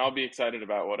exciting, and I'll be excited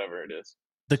about whatever it is.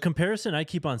 The comparison I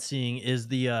keep on seeing is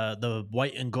the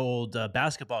white and gold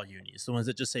basketball unis, the ones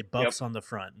that just say Buffs on the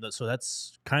front. So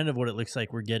that's kind of what it looks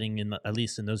like we're getting at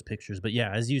least in those pictures. But yeah,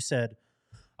 as you said,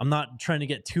 I'm not trying to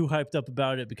get too hyped up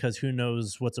about it because who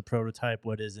knows what's a prototype,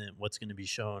 what isn't, what's going to be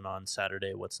shown on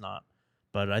Saturday, what's not.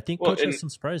 But I think Coach has some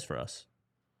surprise for us.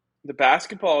 The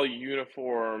basketball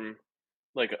uniform,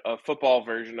 like a football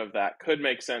version of that, could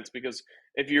make sense because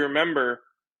if you remember,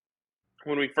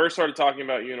 when we first started talking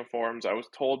about uniforms, I was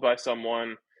told by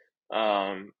someone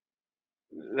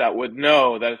that would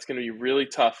know that it's going to be really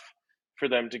tough for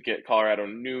them to get Colorado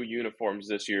new uniforms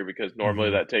this year because normally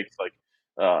that takes like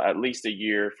at least a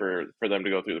year for them to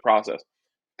go through the process.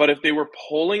 But if they were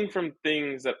pulling from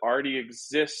things that already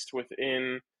exist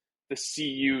within the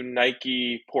CU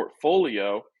Nike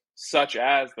portfolio, such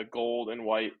as the gold and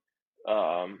white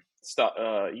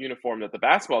uniform that the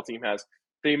basketball team has,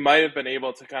 they might have been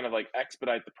able to kind of like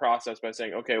expedite the process by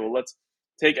saying, okay, well, let's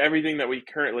take everything that we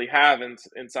currently have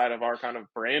inside of our kind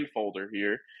of brand folder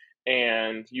here,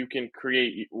 and you can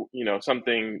create,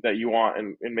 something that you want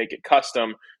and make it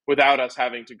custom without us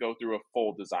having to go through a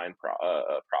full design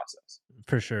process.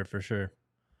 For sure.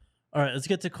 All right, let's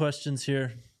get to questions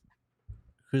here.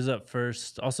 Who's up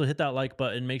first? Also, hit that like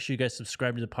button. Make sure you guys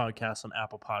subscribe to the podcast on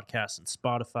Apple Podcasts and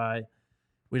Spotify.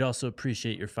 We'd also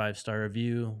appreciate your 5-star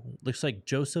review. Looks like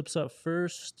Joseph's up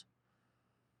first.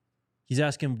 He's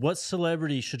asking what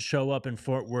celebrity should show up in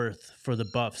Fort Worth for the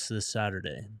Buffs this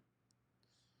Saturday.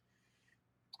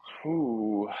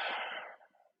 Ooh,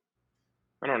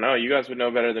 I don't know. You guys would know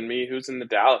better than me. Who's in the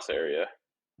Dallas area?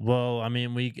 Well, I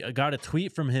mean, we got a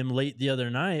tweet from him late the other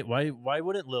night. Why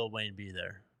wouldn't Lil Wayne be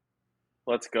there?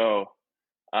 Let's go.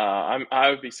 I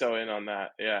would be so in on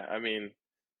that. Yeah, I mean,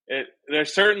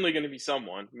 there's certainly going to be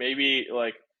someone. Maybe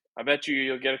like I bet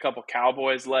you'll get a couple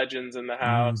Cowboys legends in the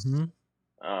house.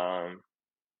 I'm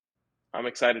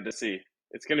excited to see.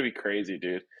 It's going to be crazy,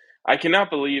 dude. I cannot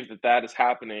believe that is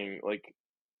happening. Like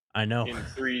I know. in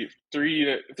three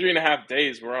and a half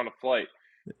days, we're on a flight.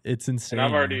 It's insane.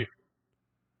 And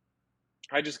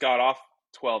I just got off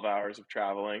 12 hours of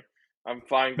traveling. I'm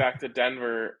flying back to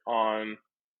Denver on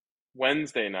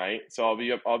Wednesday night, so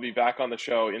I'll be back on the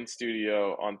show in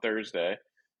studio on Thursday,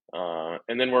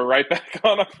 and then we're right back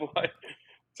on a flight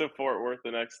to Fort Worth the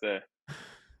next day.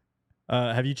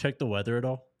 Have you checked the weather at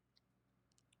all?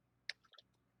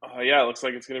 Yeah, it looks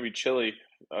like it's gonna be chilly.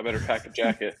 I better pack a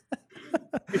jacket.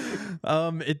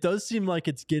 It does seem like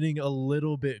it's getting a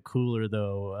little bit cooler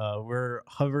though. We're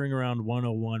hovering around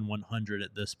 101, 100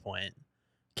 at this point.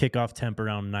 Kickoff temp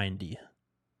around 90.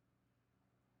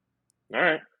 All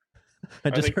right.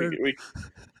 I think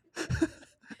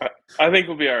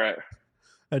we'll be all right.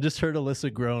 I just heard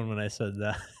Alyssa groan when I said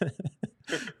that.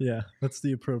 Yeah, that's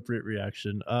the appropriate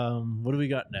reaction. What do we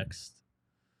got next?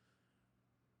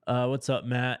 What's up,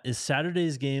 Matt? Is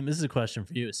Saturday's game, this is a question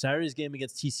for you, is Saturday's game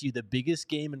against TCU the biggest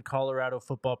game in Colorado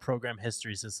football program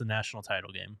history since the national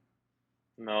title game?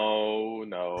 No.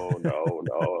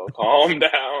 Calm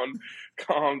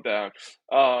down.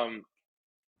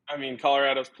 I mean,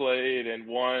 Colorado's played and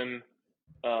won.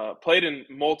 Played in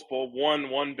multiple, won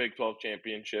one Big 12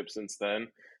 championship since then.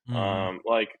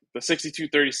 Like the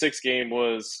 62-36 game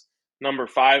was number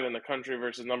 5 in the country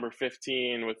versus number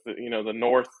 15 with the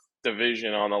North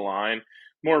Division on the line.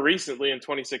 More recently, in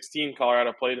 2016,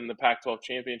 Colorado played in the Pac-12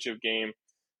 championship game.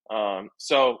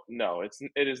 So no,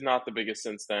 it is not the biggest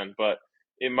since then, but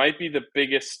it might be the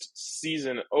biggest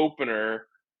season opener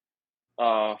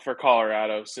for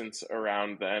Colorado since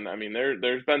around then. I mean,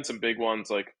 there's been some big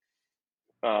ones like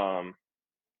the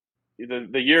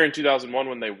year in 2001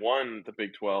 when they won the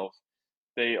Big 12,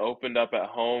 they opened up at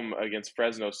home against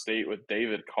Fresno State with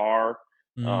David Carr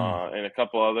and a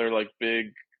couple other like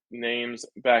big names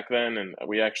back then, and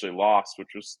we actually lost,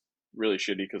 which was really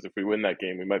shitty because if we win that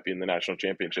game, we might be in the national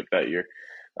championship that year.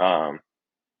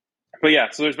 But yeah,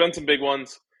 so there's been some big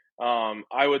ones.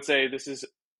 I would say this is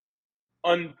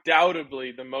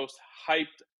undoubtedly the most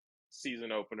hyped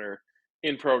season opener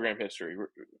in program history,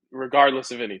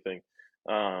 regardless of anything.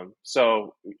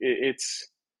 So it's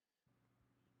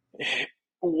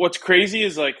what's crazy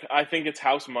is like I think it's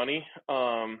house money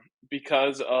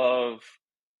because of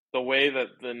the way that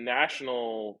the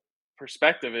national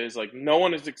perspective is. Like no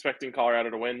one is expecting Colorado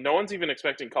to win. No one's even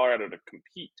expecting Colorado to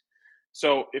compete.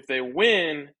 So if they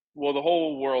win, well, the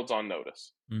whole world's on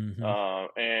notice.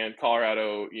 And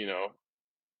Colorado,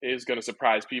 is going to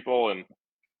surprise people, and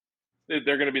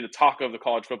they're going to be the talk of the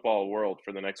college football world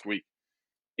for the next week.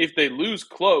 If they lose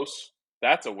close,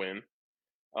 that's a win.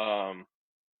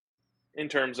 In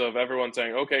terms of everyone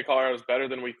saying, okay, Colorado's better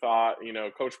than we thought.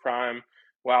 Coach Prime,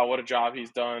 wow, what a job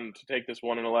he's done to take this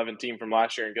 1-11 team from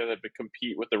last year and get it to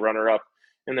compete with the runner-up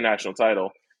in the national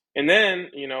title. And then,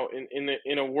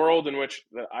 in a world in which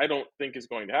that I don't think is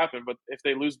going to happen, but if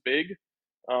they lose big,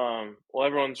 well,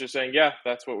 everyone's just saying, yeah,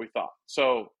 that's what we thought.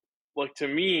 So, like to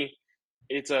me,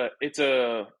 it's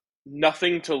a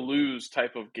nothing to lose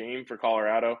type of game for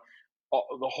Colorado.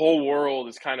 The whole world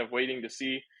is kind of waiting to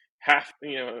see. Half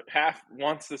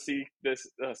wants to see this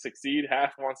succeed.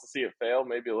 Half wants to see it fail.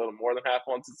 Maybe a little more than half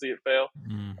wants to see it fail.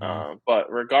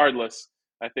 But regardless,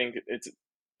 I think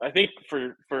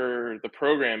for the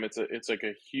program, it's like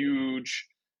a huge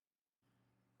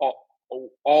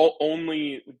all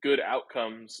only good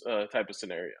outcomes type of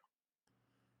scenario.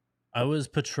 I was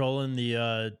patrolling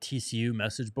the TCU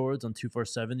message boards on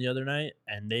 247 the other night,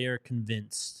 and they are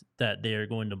convinced that they are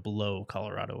going to blow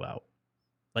Colorado out.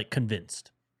 Like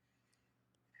convinced.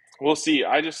 We'll see.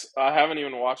 I haven't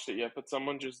even watched it yet, but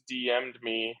someone just DM'd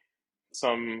me,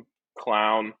 some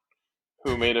clown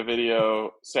who made a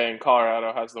video saying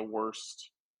Colorado has the worst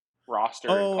roster.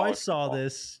 Oh, I saw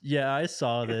this. Yeah, I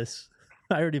saw this.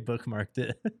 I already bookmarked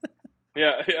it.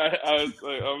 Yeah, I was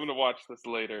like, I'm gonna watch this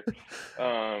later.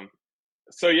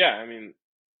 So yeah, I mean,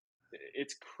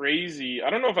 it's crazy. I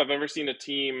don't know if I've ever seen a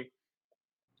team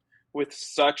with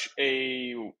such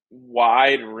a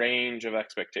wide range of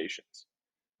expectations.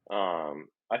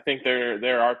 I think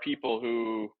there are people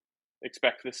who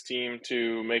expect this team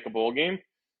to make a bowl game,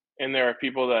 and there are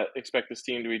people that expect this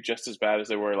team to be just as bad as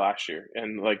they were last year.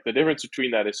 And like the difference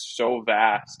between that is so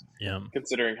vast, Yeah.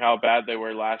 considering how bad they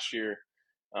were last year.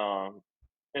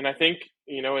 And I think,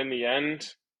 in the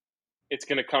end, it's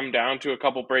going to come down to a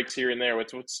couple breaks here and there.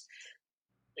 What's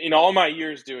in all my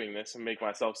years doing this, and make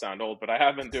myself sound old, but I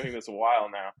have been doing this a while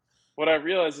now. What I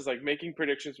realized is like making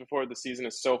predictions before the season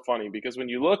is so funny, because when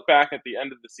you look back at the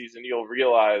end of the season, you'll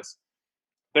realize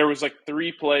there was like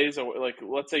 3 plays, like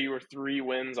let's say you were 3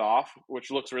 wins off,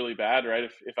 which looks really bad, right?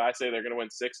 If I say they're going to win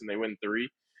 6 and they win 3,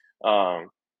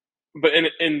 but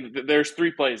in there's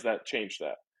 3 plays that change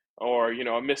that, or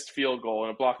a missed field goal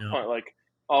and a blocked Yeah. punt, like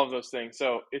all of those things.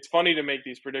 So it's funny to make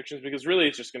these predictions because really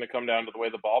it's just going to come down to the way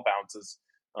the ball bounces.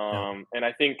 Yeah. And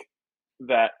I think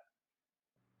that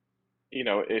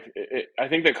I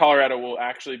think that Colorado will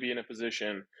actually be in a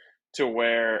position to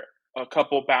where a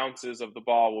couple bounces of the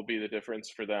ball will be the difference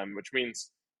for them, which means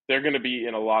they're going to be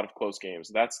in a lot of close games.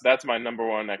 That's my number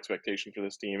one expectation for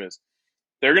this team, is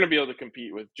they're going to be able to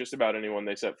compete with just about anyone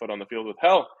they set foot on the field with.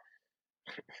 Hell,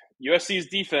 USC's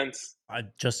defense I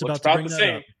just looks about to about bring the that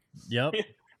same. up. Yep.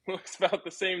 Looks about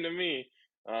the same to me.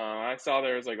 I saw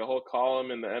there was like a whole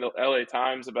column in the LA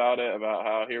Times about it, about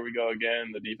how here we go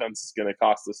again. The defense is going to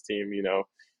cost this team,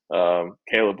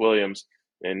 Caleb Williams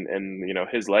and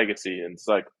his legacy. And it's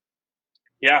like,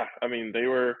 yeah, I mean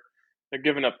they're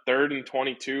giving up 3rd and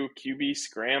 22 QB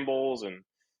scrambles, and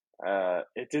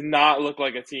it did not look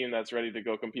like a team that's ready to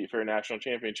go compete for a national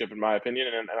championship, in my opinion.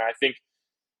 And I think,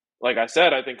 like I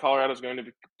said, I think Colorado's going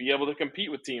to be able to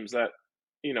compete with teams that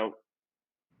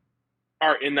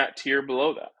are in that tier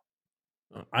below that.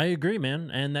 I agree,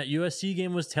 man. And that USC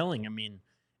game was telling. I mean,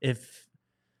 if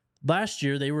last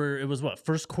year it was what,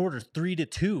 first quarter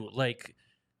 3-2. Like,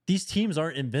 these teams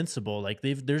aren't invincible. Like,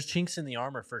 there's chinks in the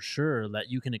armor for sure that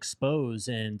you can expose.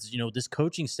 And this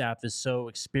coaching staff is so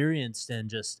experienced, and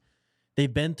just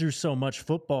they've been through so much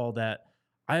football that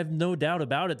I have no doubt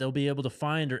about it. They'll be able to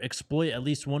find or exploit at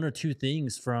least 1 or 2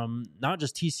 things from not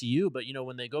just TCU, but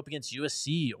when they go up against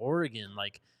USC, Oregon,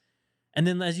 like. And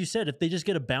then, as you said, if they just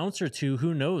get a bounce or 2,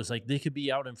 who knows? Like, they could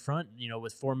be out in front,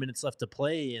 with 4 minutes left to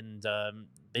play, and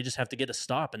they just have to get a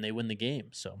stop, and they win the game.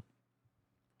 So,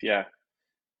 Yeah,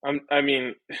 I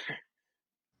mean,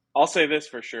 I'll say this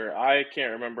for sure. I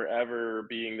can't remember ever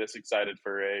being this excited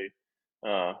for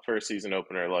a season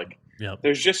opener. Like, yep.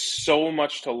 there's just so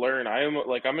much to learn. I'm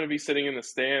going to be sitting in the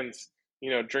stands,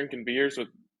 drinking beers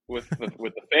with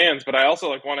the fans, but I also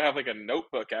like want to have like a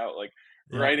notebook out, like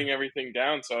writing everything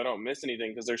down so I don't miss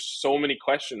anything, because there's so many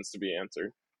questions to be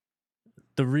answered.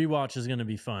 The rewatch is going to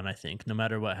be fun, I think, no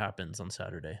matter what happens on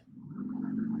Saturday.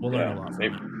 We'll learn a lot from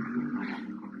it.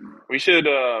 We should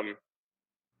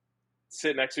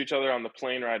sit next to each other on the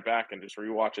plane ride back and just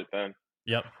rewatch it then.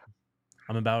 Yep.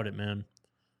 I'm about it, man.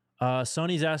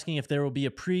 Sonny's asking if there will be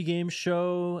a pregame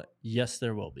show. Yes,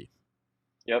 there will be.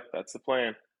 Yep, that's the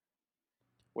plan.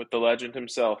 With the legend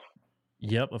himself.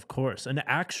 Yep, of course. An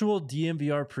actual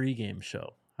DMVR pregame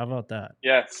show. How about that?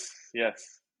 Yes.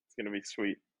 It's going to be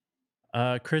sweet.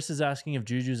 Chris is asking if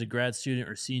Juju's a grad student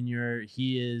or senior.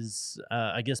 He is,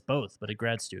 I guess, both, but a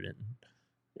grad student.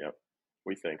 Yep,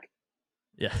 we think.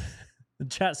 Yeah, the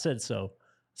chat said so.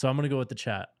 So I'm going to go with the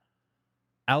chat.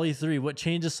 Ali3, what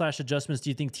changes / adjustments do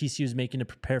you think TCU is making to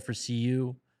prepare for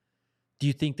CU? Do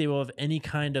you think they will have any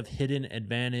kind of hidden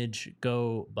advantage?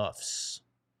 Go Buffs.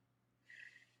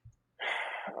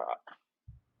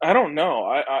 I don't know.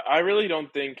 I really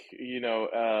don't think,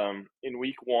 in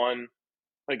week 1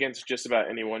 against just about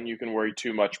anyone, you can worry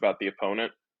too much about the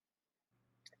opponent.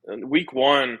 In week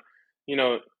 1,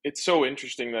 it's so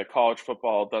interesting that college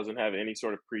football doesn't have any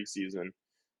sort of preseason,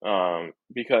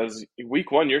 because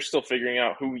week 1, you're still figuring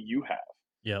out who you have.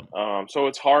 Yep. So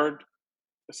it's hard,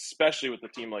 especially with a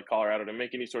team like Colorado, to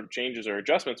make any sort of changes or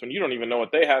adjustments when you don't even know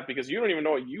what they have, because you don't even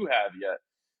know what you have yet.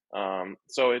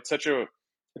 So it's such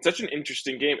an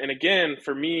interesting game. And again,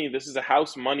 for me, this is a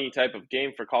house money type of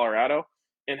game for Colorado.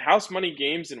 And house money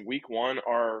games in week 1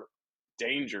 are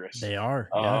dangerous. They are,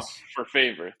 yes. For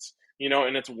favorites.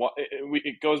 And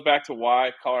it goes back to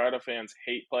why Colorado fans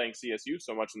hate playing CSU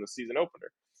so much in the season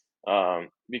opener.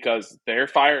 Because they're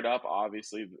fired up,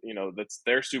 obviously. That's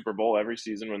their Super Bowl every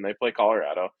season when they play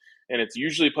Colorado. And it's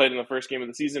usually played in the first game of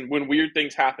the season when weird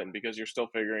things happen, because you're still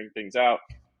figuring things out.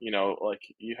 Like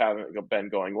you haven't been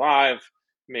going live.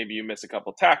 Maybe you miss a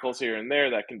couple tackles here and there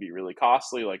that can be really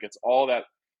costly. Like, it's all that.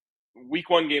 Week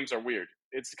 1 games are weird.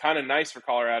 It's kind of nice for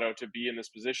Colorado to be in this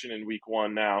position in week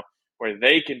 1 now, where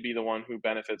they can be the one who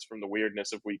benefits from the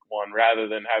weirdness of week one rather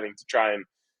than having to try and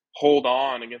hold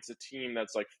on against a team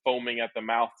that's like foaming at the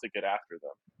mouth to get after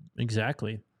them.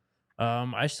 Exactly.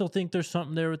 I still think there's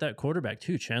something there with that quarterback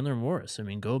too, Chandler Morris. I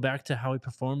mean, go back to how he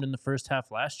performed in the first half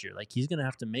last year. Like, he's going to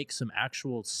have to make some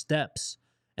actual steps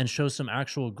and show some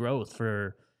actual growth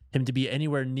for him to be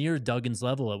anywhere near Duggan's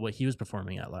level at what he was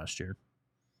performing at last year.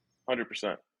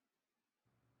 100%.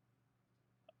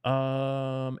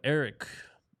 Eric,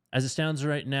 as it stands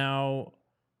right now,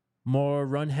 more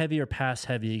run heavy or pass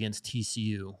heavy against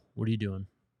TCU? What are you doing?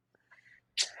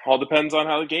 All depends on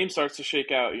how the game starts to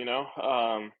shake out,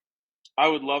 I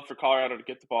would love for Colorado to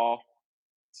get the ball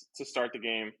to start the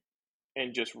game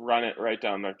and just run it right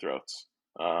down their throats.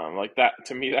 Like that,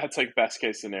 to me, that's like best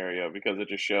case scenario because it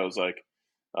just shows like,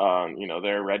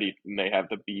 they're ready and they have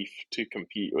the beef to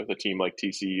compete with a team like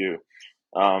TCU.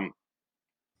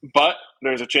 But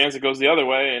there's a chance it goes the other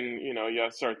way and, you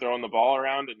have to start throwing the ball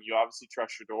around and you obviously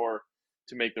trust Shedeur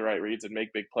to make the right reads and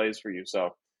make big plays for you.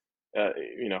 So,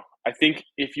 I think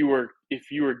if you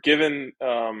were given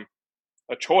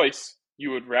a choice, you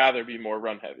would rather be more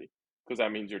run heavy because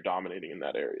that means you're dominating in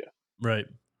that area. Right.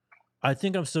 I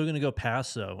think I'm still going to go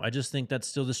pass, though. I just think that's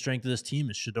still the strength of this team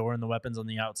is Shedeur and the weapons on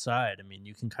the outside. I mean,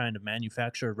 you can kind of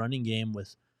manufacture a running game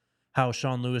with how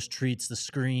Sean Lewis treats the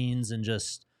screens and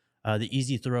just the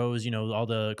easy throws, all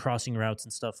the crossing routes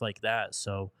and stuff like that.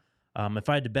 So if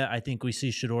I had to bet, I think we see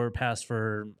Shedeur pass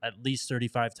for at least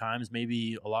 35 times,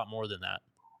 maybe a lot more than that.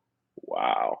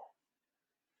 Wow.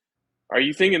 Are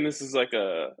you thinking this is like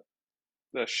a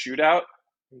shootout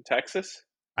in Texas?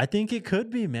 I think it could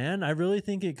be, man. I really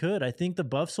think it could. I think the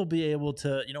Buffs will be able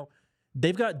to,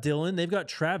 they've got Dylan, they've got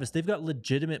Travis, they've got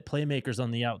legitimate playmakers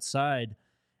on the outside.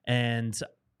 And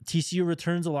TCU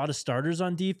returns a lot of starters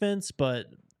on defense, but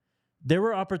there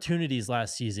were opportunities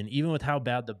last season, even with how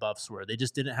bad the Buffs were. They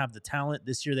just didn't have the talent.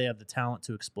 This year they have the talent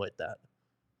to exploit that.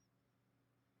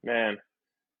 Man,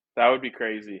 that would be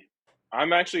crazy.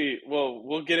 I'm actually,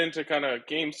 we'll get into kind of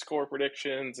game score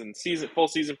predictions and full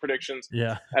season predictions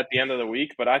at the end of the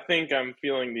week, but I think I'm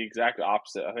feeling the exact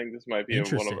opposite. I think this might be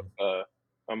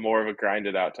a more of a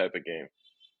grinded out type of game.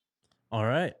 All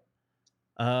right.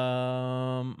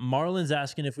 Marlon's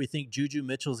asking if we think Juju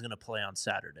Mitchell's going to play on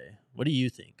Saturday. What do you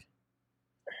think?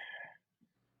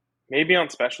 Maybe on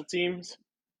special teams.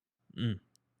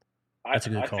 That's a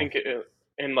good call. I think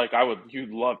you'd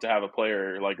love to have a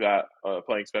player like that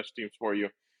playing special teams for you.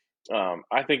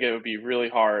 I think it would be really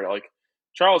hard. Like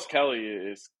Charles Kelly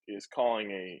is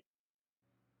calling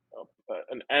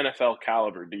an NFL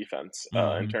caliber defense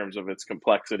in terms of its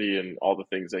complexity and all the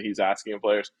things that he's asking of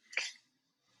players.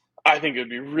 I think it would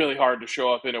be really hard to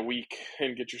show up in a week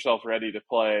and get yourself ready to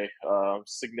play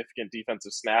significant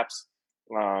defensive snaps.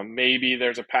 Maybe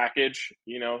there's a package,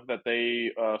 that they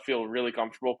feel really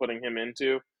comfortable putting him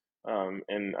into.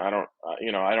 And I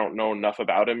don't know enough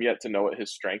about him yet to know what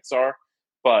his strengths are,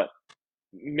 but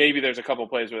maybe there's a couple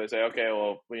plays where they say, okay,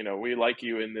 well, we like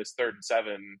you in this 3rd and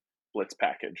 7 blitz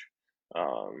package.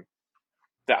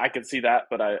 That I could see that,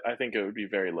 but I think it would be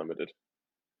very limited.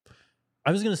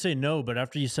 I was going to say no, but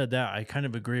after you said that, I kind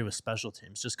of agree with special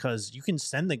teams just because you can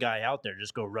send the guy out there,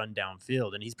 just go run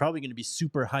downfield, and he's probably going to be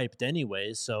super hyped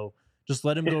anyways. So just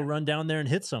let him go run down there and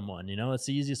hit someone. That's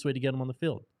the easiest way to get him on the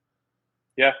field.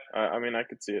 Yeah, I mean, I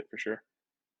could see it for sure.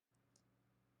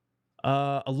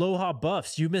 Aloha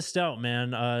Buffs, you missed out,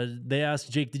 man. They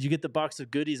asked, Jake, did you get the box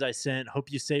of goodies I sent?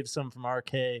 Hope you saved some from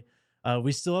RK.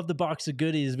 We still have the box of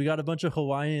goodies. We got a bunch of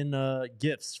Hawaiian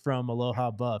gifts from Aloha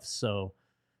Buffs, so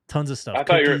tons of stuff. I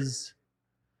thought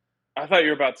you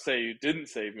were about to say you didn't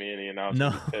save me any, and I was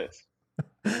going to be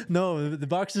pissed. No, the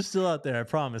box is still out there. I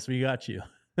promise. We got you.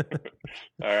 All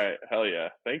right. Hell yeah.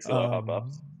 Thanks, Aloha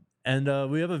Buffs. And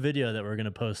we have a video that we're going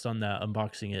to post on that,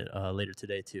 unboxing it later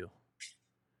today, too.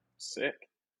 Sick.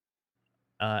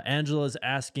 Angela's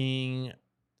asking,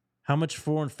 how much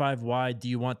 4 and 5 wide do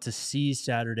you want to see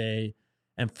Saturday?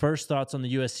 And first thoughts on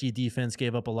the USC defense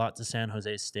gave up a lot to San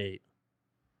Jose State.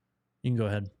 You can go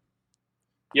ahead.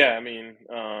 Yeah, I mean,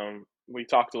 we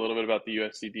talked a little bit about the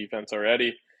USC defense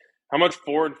already. How much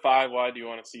 4 and 5 wide do you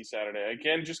want to see Saturday?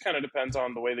 Again, just kind of depends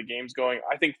on the way the game's going.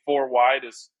 I think 4 wide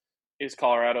is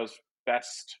Colorado's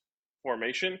best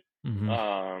formation.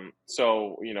 Mm-hmm.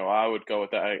 So, I would go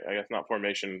with that. I guess not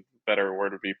formation, better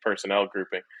word would be personnel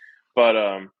grouping. But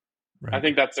right. I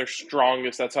think that's their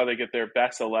strongest. That's how they get their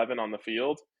best 11 on the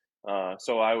field.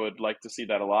 So I would like to see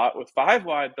that a lot. With 5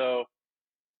 wide, though,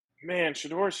 man,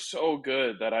 Shedeur's so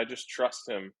good that I just trust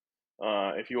him.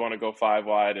 If you want to go 5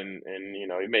 wide and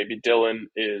maybe Dylan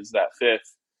is that 5th.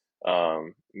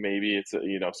 Maybe it's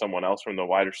someone else from the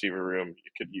wide receiver room.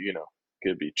 You could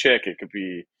could be Chick, it could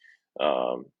be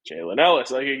Jalen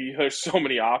Ellis. Like there's so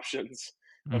many options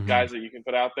of Mm-hmm. guys that you can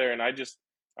put out there, and I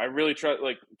really trust.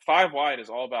 Like 5 wide is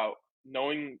all about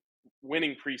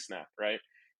winning pre-snap, right?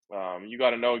 You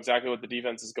got to know exactly what the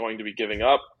defense is going to be giving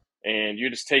up, and you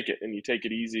just take it and you take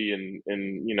it easy, and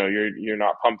you're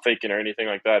not pump faking or anything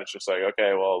like that. It's just like,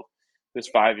 okay, well, this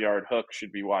 5-yard hook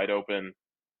should be wide open.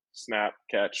 Snap,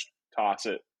 catch, toss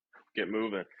it, get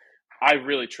moving. I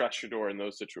really trust Shedeur in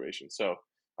those situations. So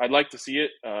I'd like to see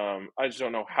it. I just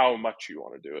don't know how much you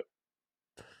want to do it.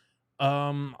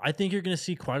 I think you're going to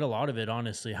see quite a lot of it,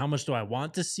 honestly. How much do I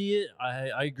want to see it?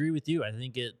 I agree with you. I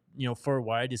think it, 4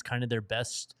 wide is kind of their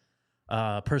best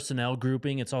personnel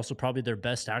grouping. It's also probably their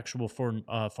best actual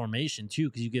formation too,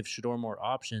 because you give Shedeur more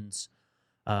options.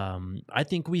 I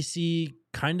think we see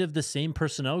kind of the same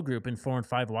personnel group in 4 and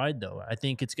 5 wide, though. I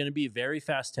think it's going to be very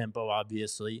fast tempo,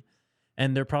 obviously.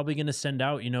 And they're probably going to send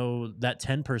out, that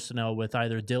 10 personnel with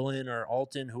either Dylan or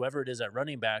Alton, whoever it is at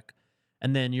running back.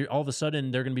 And then all of a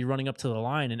sudden they're going to be running up to the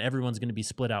line and everyone's going to be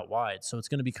split out wide. So it's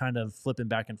going to be kind of flipping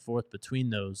back and forth between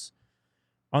those.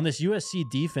 On this USC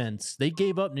defense, they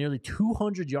gave up nearly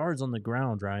 200 yards on the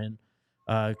ground, Ryan.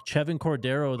 Chevin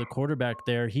Cordero, the quarterback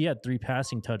there, he had 3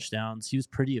 passing touchdowns. He was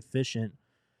pretty efficient.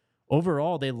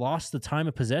 Overall, they lost the time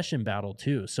of possession battle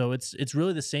too. So it's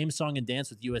really the same song and dance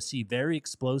with USC. Very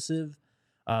explosive,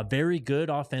 very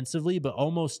good offensively, but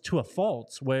almost to a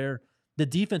fault where the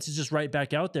defense is just right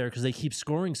back out there because they keep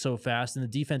scoring so fast and the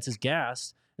defense is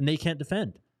gassed and they can't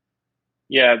defend.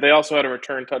 Yeah, they also had a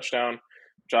return touchdown,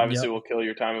 which obviously Yep. will kill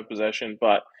your time of possession.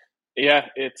 But yeah,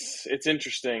 it's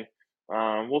interesting.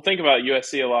 We'll think about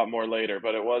USC a lot more later,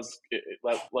 but it was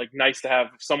like nice to have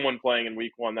someone playing in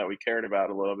week 1 that we cared about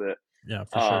a little bit. Yeah,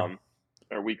 for sure.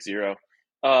 Or week 0.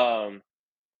 On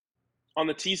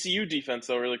the TCU defense,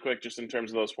 though, really quick, just in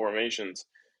terms of those formations,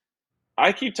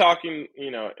 I keep talking,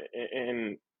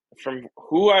 and from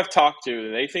who I've talked to,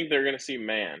 they think they're going to see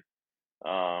man.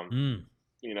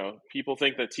 People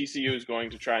think that TCU is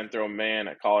going to try and throw man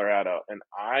at Colorado, and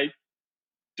I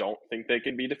don't think they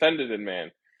can be defended in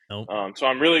man. Nope. So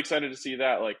I'm really excited to see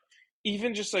that. Like,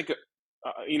 even just like,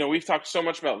 we've talked so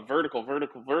much about vertical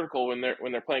when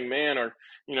they're playing man, or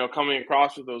coming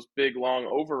across with those big long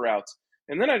over routes.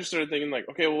 And then I just started thinking, like,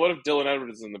 okay, well, what if Dylan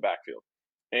Edwards is in the backfield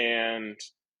and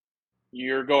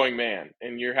you're going man,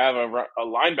 and you have a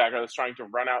linebacker that's trying to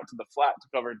run out to the flat to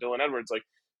cover Dylan Edwards? Like,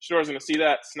 Shedeur's going to see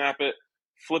that, snap it,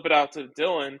 flip it out to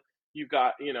Dylan. You've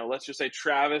got, let's just say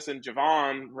Travis and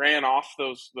Javon ran off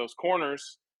those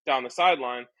corners down the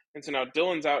sideline. And so now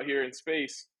Dylan's out here in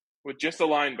space with just a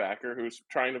linebacker who's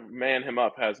trying to man him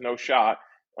up, has no shot,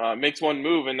 makes one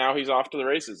move, and now he's off to the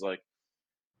races. Like,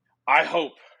 I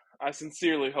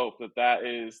sincerely hope that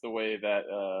is the way that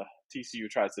TCU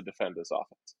tries to defend this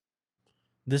offense.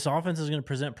 This offense is going to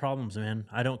present problems, man.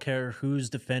 I don't care who's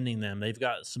defending them. They've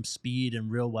got some speed and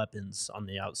real weapons on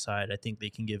the outside. I think they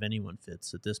can give anyone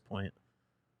fits at this point.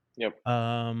 Yep.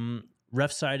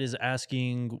 Ref side is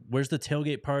asking, where's the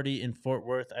tailgate party in Fort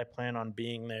Worth? I plan on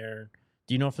being there.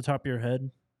 Do you know off the top of your head?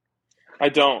 I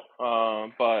don't,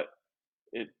 but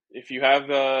if you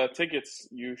have tickets,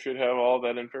 you should have all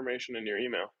that information in your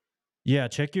email. Yeah,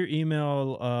 check your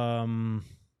email.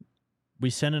 We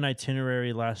sent an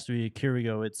itinerary last week. Here we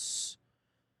go. It's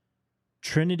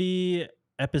Trinity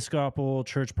Episcopal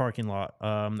Church parking lot.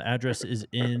 The address is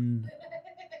in...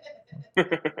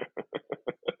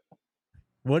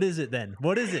 What is it then?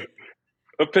 What is it?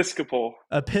 Episcopal.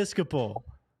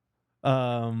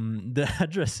 The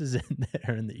address is in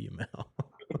there in the email.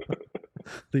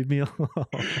 Leave me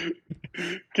alone.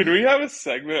 Can we have a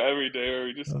segment every day where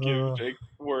we just give Jake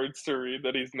words to read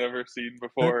that he's never seen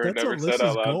before or never said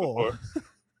out loud before?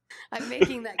 I'm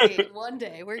making that game one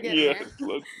day. We're getting there.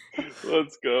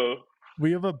 Let's go.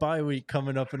 We have a bye week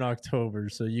coming up in October,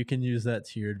 so you can use that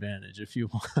to your advantage if you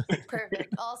want.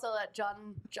 Perfect. Also, let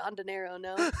John De Niro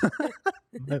know.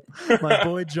 my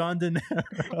boy John De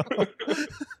Niro.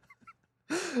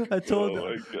 I told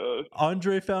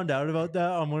Andre found out about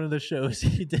that on one of the shows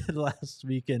he did last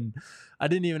week, and I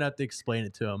didn't even have to explain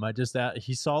it to him.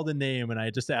 He saw the name, and I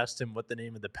just asked him what the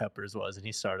name of the peppers was, and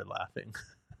he started laughing.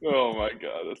 Oh my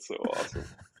god, that's so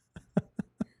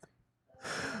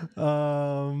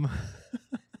awesome.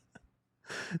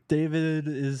 David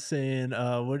is saying,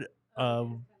 oh yeah,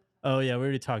 we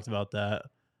already talked about that.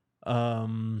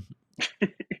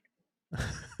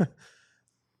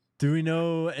 Do we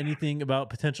know anything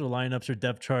about potential lineups or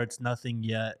depth charts? Nothing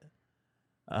yet.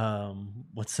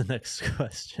 What's the next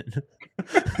question?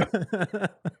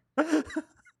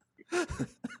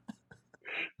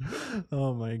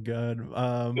 Oh my god.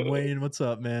 Wayne, What's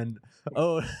up, man?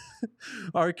 Oh,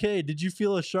 RK, did you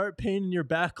feel a sharp pain in your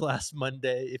back last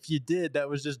Monday? If you did, that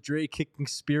was just Dre kicking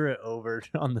Spirit over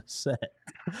on the set.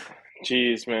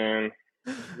 Jeez, man.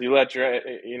 You let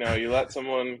you let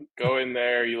someone go in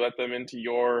there, you let them into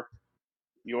your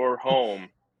home,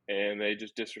 and they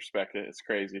just disrespect it. It's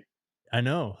crazy. I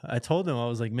know. I told him, I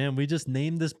was like, man, we just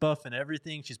named this buff and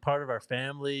everything. She's part of our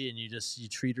family, and you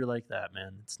treat her like that,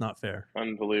 man. It's not fair.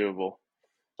 Unbelievable.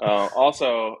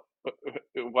 Also,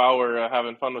 while we're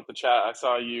having fun with the chat, I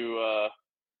saw you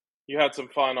had some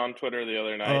fun on Twitter the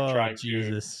other night Oh, trying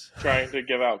Jesus. to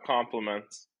give out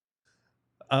compliments.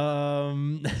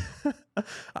 I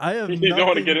have You don't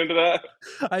want to get nothing. into that?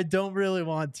 I don't really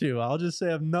want to. I'll just say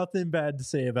I have nothing bad to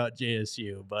say about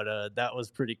JSU, but that was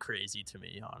pretty crazy to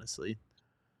me, honestly.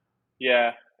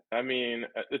 Yeah, I mean,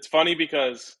 it's funny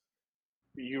because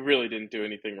you really didn't do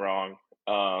anything wrong.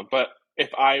 But if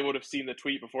I would have seen the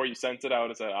tweet before you sent it, I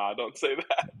would have said, don't say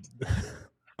that.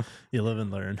 You live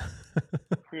and learn.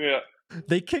 Yeah,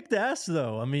 They kicked ass,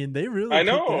 though. I mean, they really I kicked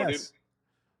know, ass. dude.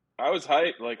 I was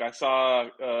hyped. Like, I saw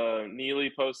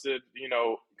Neely posted,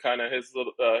 kind of his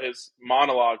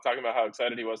monologue talking about how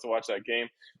excited he was to watch that game.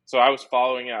 So I was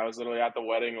following it. I was literally at the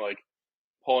wedding, like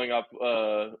pulling up.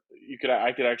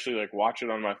 I could actually like watch it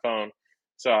on my phone.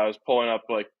 So I was pulling up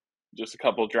like just a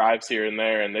couple drives here and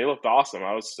there, and they looked awesome.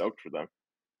 I was stoked for them.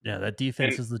 Yeah, that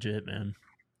defense is legit, man.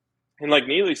 And like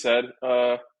Neely said,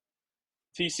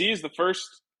 TC is the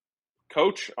first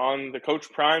coach on the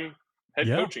Coach Prime head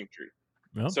coaching tree.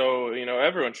 Yep. So,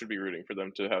 everyone should be rooting for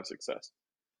them to have success.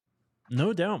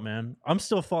 No doubt, man. I'm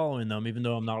still following them, even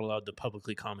though I'm not allowed to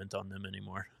publicly comment on them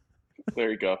anymore.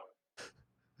 There you go.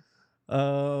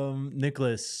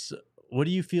 Nicholas, what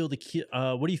do you feel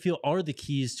are the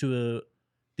keys to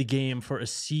the game for a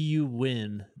CU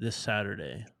win this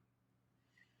Saturday?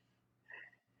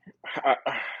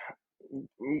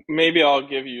 Maybe I'll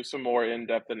give you some more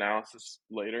in-depth analysis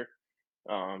later.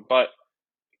 But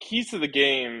keys to the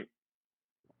game,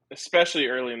 especially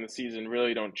early in the season,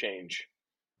 really don't change.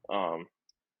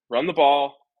 Run the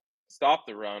ball, stop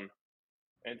the run,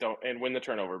 and win the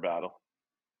turnover battle.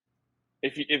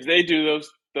 If they do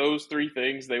those three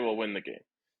things, they will win the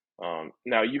game.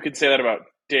 Now you can say that about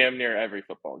damn near every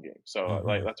football game. So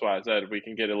like that's why I said we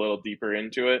can get a little deeper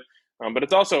into it. But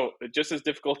it's also just as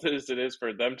difficult as it is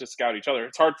for them to scout each other.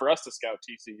 It's hard for us to scout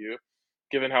TCU,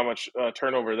 given how much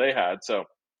turnover they had. So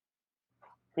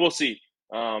we'll see.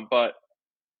 But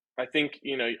I think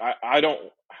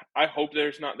I hope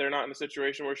they're not in a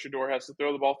situation where Shador has to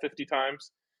throw the ball 50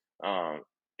 times.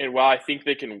 And while I think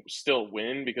they can still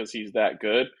win because he's that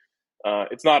good,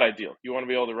 it's not ideal. You want to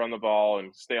be able to run the ball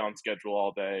and stay on schedule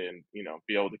all day, and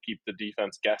be able to keep the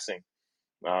defense guessing.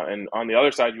 And on the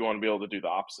other side, you want to be able to do the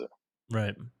opposite.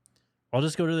 Right. I'll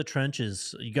just go to the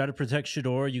trenches. You got to protect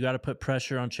Shador. You got to put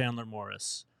pressure on Chandler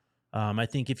Morris. I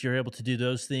think if you're able to do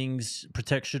those things,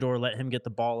 protect Shador, let him get the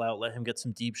ball out, let him get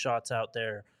some deep shots out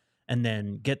there, and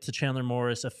then get to Chandler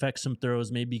Morris, affect some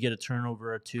throws, maybe get a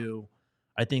turnover or two.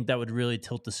 I think that would really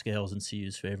tilt the scales in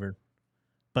CU's favor.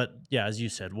 But yeah, as you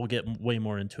said, we'll get way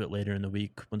more into it later in the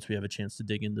week once we have a chance to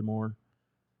dig into more.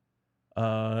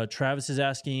 Travis is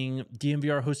asking,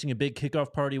 DMVR hosting a big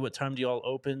kickoff party. What time do y'all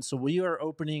open? So we are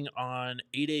opening on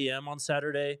 8 a.m. on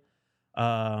Saturday.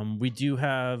 We do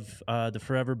have the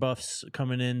Forever Buffs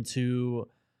coming into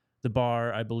the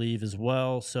bar, I believe, as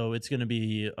well. So it's going to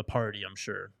be a party, I'm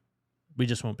sure. We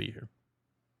just won't be here.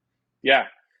 Yeah.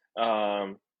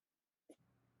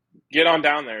 Get on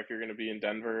down there if you're going to be in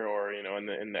Denver or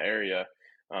in the area,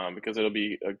 because it'll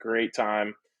be a great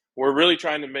time. We're really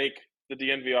trying to make the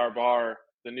DNVR bar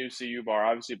the new CU bar.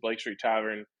 Obviously, Blake Street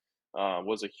Tavern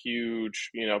was a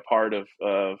huge part of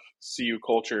CU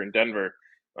culture in Denver,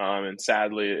 and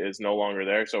sadly is no longer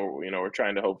there. So we're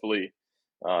trying to hopefully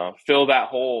fill that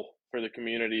hole for the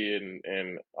community,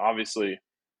 and obviously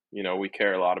we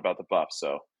care a lot about the Buffs.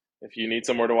 So if you need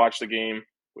somewhere to watch the game,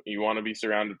 you want to be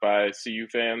surrounded by CU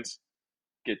fans,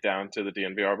 get down to the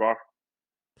DNVR bar.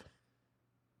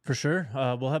 For sure.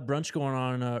 We'll have brunch going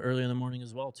on early in the morning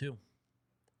as well, too.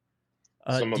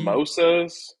 Some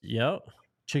mimosas. Yep.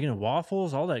 Chicken and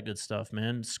waffles, all that good stuff,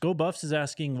 man. Sko Buffs is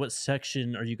asking, what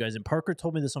section are you guys in? Parker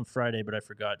told me this on Friday, but I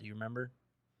forgot. Do you remember?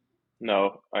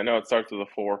 No, I know it starts with a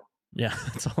 4. Yeah,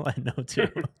 that's all I know, too.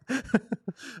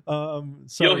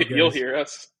 You'll hear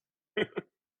us.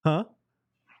 Huh?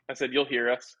 I said you'll hear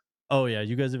us. Oh, yeah.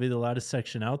 You guys will be the loudest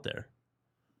section out there.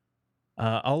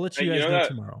 I'll let you guys know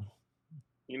tomorrow.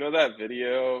 You know that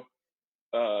video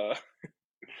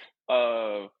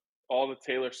of all the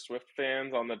Taylor Swift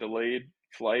fans on the delayed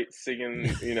flight singing,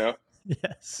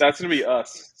 Yes. That's gonna be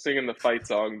us singing the fight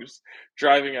song, just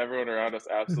driving everyone around us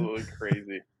absolutely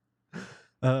crazy.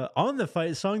 On the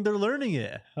fight song, they're learning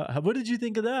it. What did you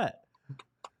think of that?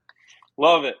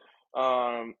 Love it.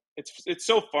 It's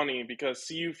so funny because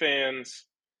CU fans,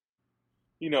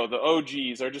 the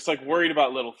OGs are just like worried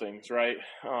about little things, right?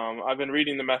 I've been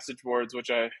reading the message boards, which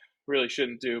I really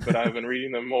shouldn't do, but I've been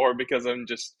reading them more because I'm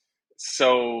just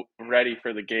so ready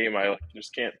for the game. I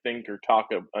just can't think or talk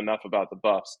enough about the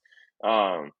Buffs.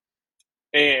 Um,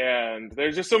 and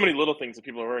there's just so many little things that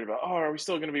people are worried about. Oh, are we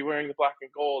still going to be wearing the black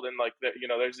and gold? And like,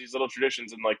 there's these little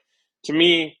traditions. And like, to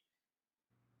me,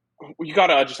 you got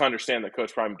to just understand that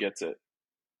Coach Prime gets it.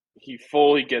 He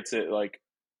fully gets it, like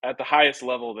at the highest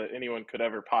level that anyone could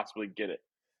ever possibly get it.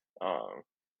 Um,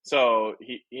 so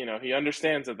he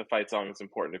understands that the fight song is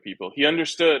important to people. He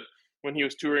understood when he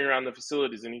was touring around the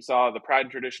facilities and he saw the pride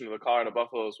and tradition of the Colorado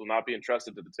Buffaloes will not be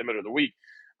entrusted to the timid or the weak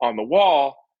on the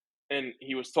wall. And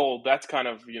he was told that's kind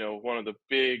of, one of the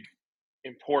big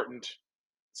important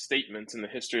statements in the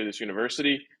history of this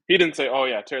university. He didn't say, "Oh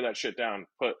yeah, tear that shit down,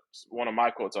 put one of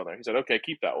my quotes on there." He said, "Okay,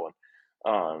 keep that one."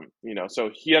 So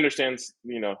he understands,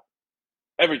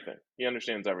 everything. He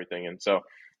understands everything, and so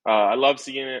I love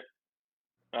seeing it.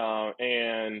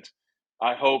 And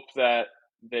I hope that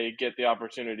they get the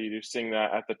opportunity to sing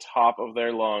that at the top of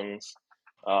their lungs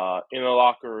in the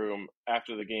locker room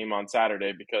after the game on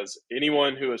Saturday, because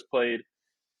anyone who has played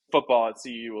football at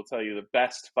CU will tell you the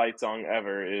best fight song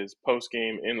ever is post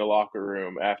game in the locker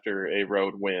room after a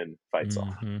road win fight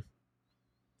song. Mm-hmm.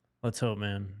 Let's hope,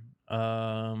 man.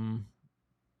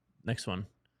 Next one.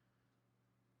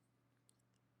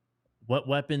 What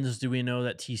weapons do we know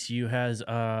that TCU has?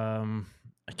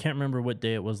 I can't remember what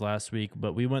day it was last week,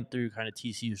 but we went through kind of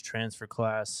TCU's transfer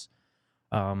class.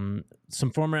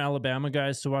 Some former Alabama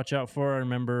guys to watch out for. I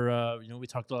remember, we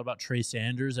talked a lot about Trey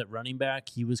Sanders at running back.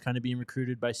 He was kind of being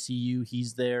recruited by CU.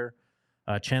 He's there.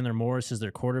 Chandler Morris is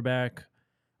their quarterback.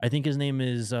 I think his name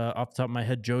is, off the top of my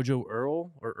head, JoJo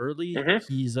Earl or Early.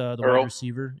 Mm-hmm. He's the Earl. wide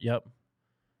receiver. Yep.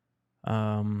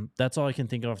 That's all I can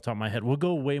think of off the top of my head. We'll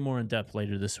go way more in depth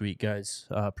later this week, guys.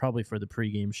 Probably for the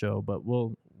pregame show, but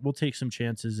we'll take some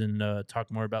chances and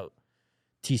talk more about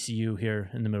TCU here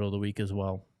in the middle of the week as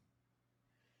well.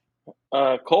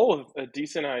 Cole with a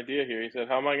decent idea here. He said,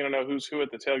 "How am I going to know who's who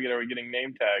at the tailgate? Are we getting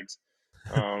name tags?"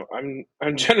 I'm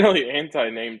generally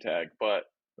anti name tag, but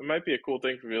it might be a cool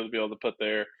thing for people to be able to put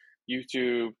their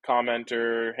YouTube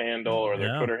commenter handle or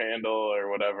their Twitter handle or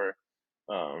whatever,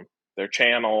 their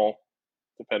channel,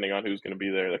 depending on who's going to be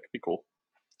there. That could be cool.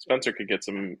 Spencer could get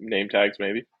some name tags,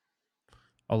 maybe.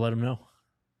 I'll let him know.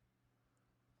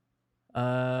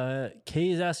 Kay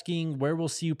is asking where we'll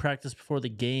see you practice before the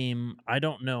game. I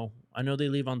don't know. I know they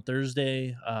leave on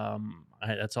Thursday.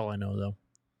 That's all I know, though.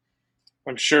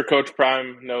 I'm sure Coach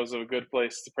Prime knows of a good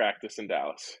place to practice in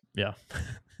Dallas. Yeah.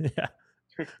 Yeah.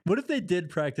 What if they did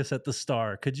practice at the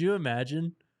Star? Could you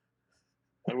imagine?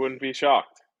 I wouldn't be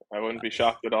shocked. I wouldn't be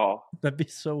shocked at all. That'd be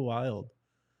so wild.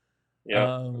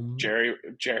 Yeah. Jerry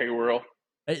Whirl.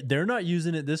 Hey, they're not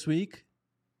using it this week.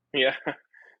 Yeah.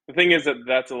 The thing is that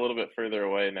that's a little bit further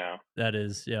away now. That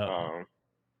is, yeah.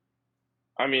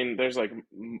 I mean, there's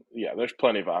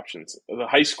plenty of options. The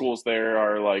high schools there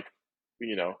are like,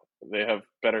 they have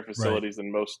better facilities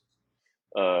than most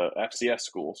FCS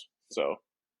schools. So,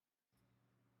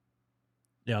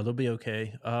 yeah, they'll be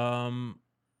okay.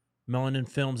 Melanin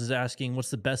Films is asking,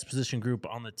 what's the best position group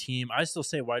on the team? I still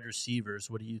say wide receivers.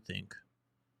 What do you think?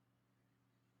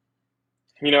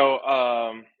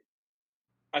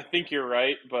 I think you're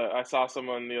right, but I saw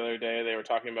someone the other day, they were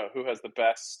talking about who has the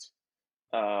best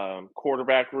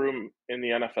quarterback room in the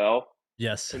NFL.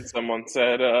 Yes. And someone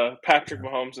said Patrick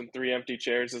Mahomes and 3 empty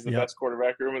chairs is the best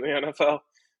quarterback room in the NFL.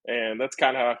 And that's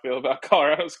kind of how I feel about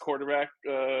Colorado's quarterback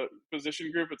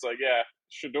position group. It's like, yeah,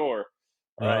 Shador.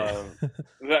 Right.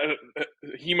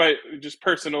 He might just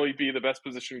personally be the best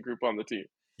position group on the team.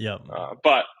 Yep.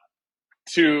 But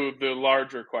to the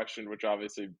larger question, which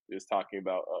obviously is talking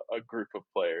about a group of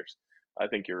players, I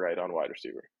think you're right on wide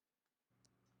receiver.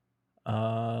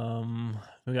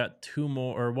 We got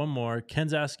one more.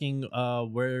 Ken's asking,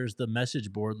 where's the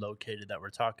message board located that we're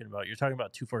talking about? You're talking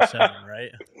about 247,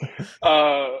 right?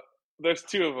 There's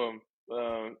 2 of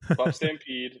them. Buff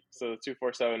Stampede, so the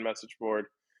 247 message board,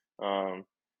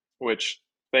 which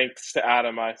thanks to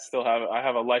Adam, I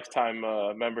have a lifetime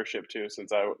membership to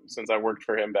since I worked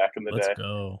for him back in the day. Let's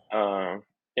go.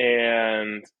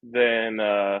 And then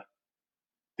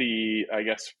the, I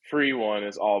guess, free one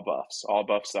is All Buffs,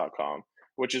 allbuffs.com,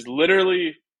 which is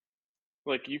literally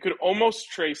like you could almost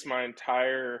trace my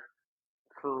entire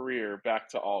career back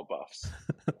to All Buffs.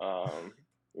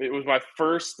 it was my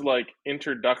first like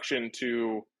introduction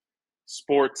to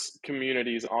sports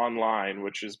communities online,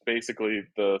 which is basically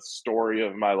the story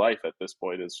of my life at this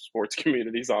point is sports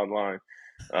communities online.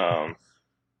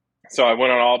 So I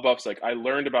went on All Buffs. Like I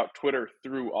learned about Twitter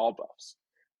through All Buffs.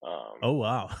 Oh,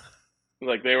 wow.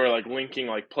 Like they were like linking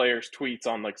like players' tweets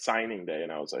on like signing day,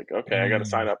 and I was like, okay, I got to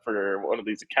sign up for one of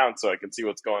these accounts so I can see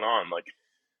what's going on.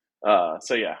 Like,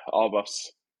 so yeah, All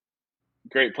Buffs,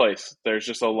 great place. There's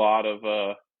just a lot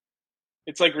of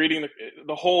it's like reading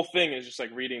the whole thing is just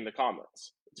like reading the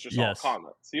comments. It's just all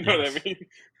comments. You know what I mean?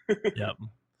 Yep.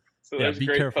 So there's be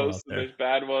great careful posts out and there. there's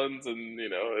bad ones, and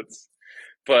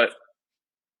but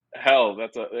hell,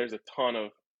 there's a ton of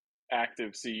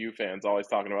active CU fans always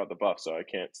talking about the Buffs, so I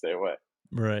can't stay away.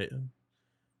 Right.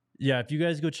 Yeah, if you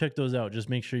guys go check those out, just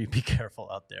make sure you be careful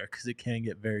out there because it can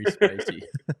get very spicy.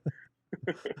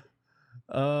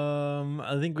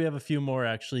 I think we have a few more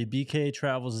actually. BK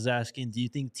Travels is asking, do you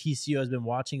think TCU has been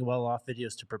watching well-off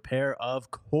videos to prepare?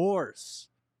 Of course.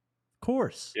 Of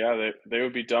course. Yeah, they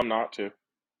would be dumb not to.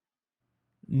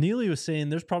 Neely was saying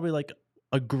there's probably like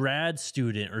a grad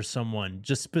student or someone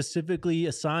just specifically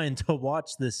assigned to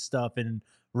watch this stuff and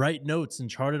write notes and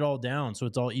chart it all down so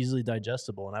it's all easily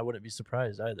digestible, and I wouldn't be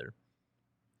surprised either.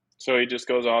 So he just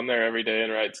goes on there every day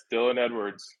and writes Dylan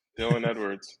Edwards, Dylan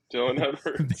Edwards, Dylan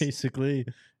Edwards. Basically,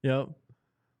 yep.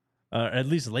 At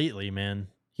least lately, man.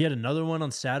 He had another one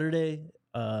on Saturday,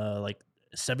 like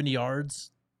 70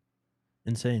 yards.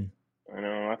 Insane. I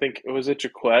know. I think, was it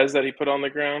Jaquez that he put on the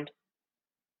ground?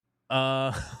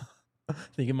 I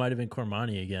think it might have been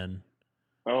Cormani again.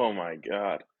 Oh, my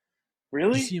God.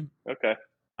 Really? Did you see him? Okay.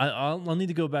 I'll need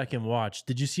to go back and watch.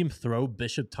 Did you see him throw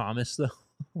Bishop Thomas,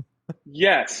 though?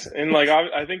 Yes. And, like,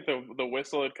 I think the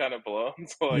whistle had kind of blown.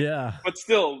 So, like, yeah. But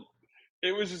still,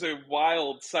 it was just a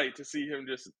wild sight to see him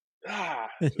just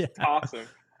toss him.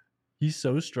 He's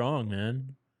so strong,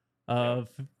 man.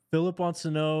 Philip wants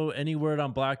to know any word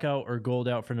on blackout or gold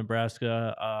out for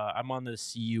Nebraska. I'm on the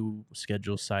CU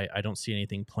schedule site. I don't see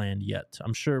anything planned yet.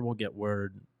 I'm sure we'll get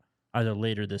word either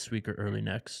later this week or early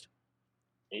next.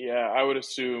 Yeah, I would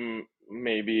assume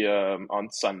maybe on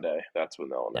Sunday. That's when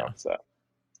they'll announce that.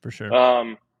 For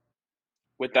sure.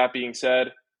 With that being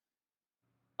said,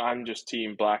 I'm just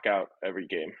team blackout every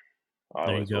game.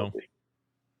 There you go.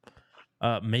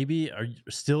 Maybe are you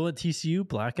still at TCU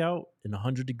blackout in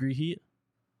 100-degree heat?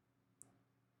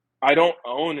 I don't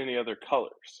own any other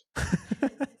colors.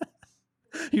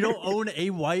 You don't own a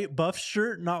white Buff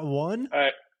shirt? Not one? I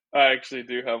actually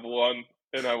do have one,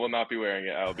 and I will not be wearing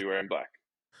it. I will be wearing black.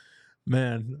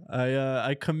 Man,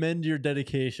 I commend your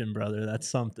dedication, brother. That's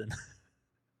something.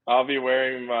 I'll be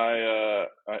wearing my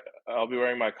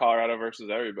Colorado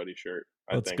versus everybody shirt.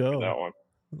 Let's go. For that one.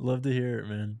 Love to hear it,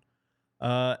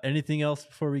 man. Anything else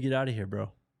before we get out of here,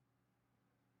 bro?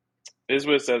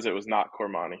 Iswiz says it was not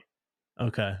Cormani.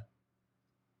 Okay.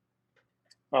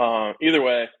 Either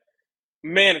way,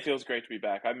 man, it feels great to be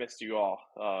back. I missed you all.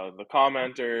 The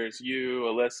commenters, you,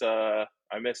 Alyssa,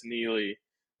 I miss Neely.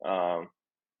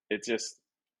 It's just,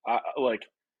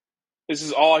 this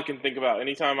is all I can think about.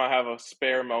 Anytime I have a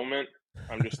spare moment,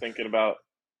 I'm just thinking about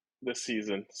this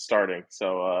season starting.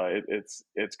 So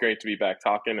it's great to be back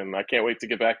talking, and I can't wait to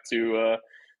get back to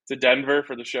Denver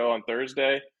for the show on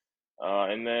Thursday.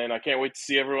 And then I can't wait to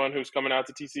see everyone who's coming out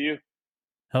to TCU.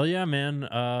 Hell yeah, man.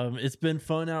 It's been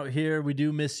fun out here. We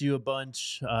do miss you a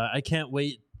bunch. I can't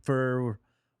wait for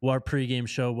our pregame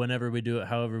show whenever we do it,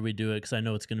 however we do it, because I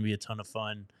know it's going to be a ton of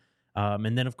fun.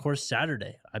 And then, of course,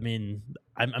 Saturday. I mean,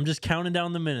 I'm just counting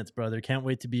down the minutes, brother. Can't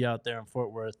wait to be out there in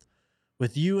Fort Worth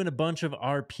with you and a bunch of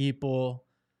our people.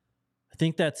 I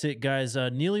think that's it, guys.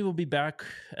 Neely will be back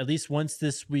at least once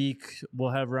this week.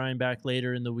 We'll have Ryan back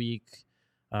later in the week.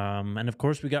 And, of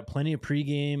course, we got plenty of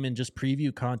pregame and just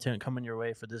preview content coming your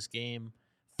way for this game.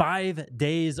 5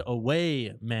 days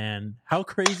away, man. How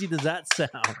crazy does that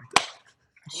sound?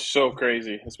 So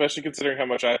crazy, especially considering how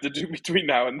much I have to do between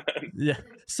now and then. Yeah,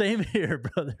 same here,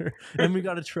 brother. And we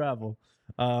got to travel.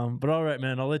 But all right,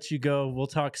 man, I'll let you go. We'll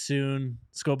talk soon.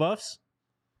 Let's go Buffs.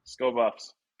 Let's go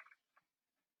Buffs.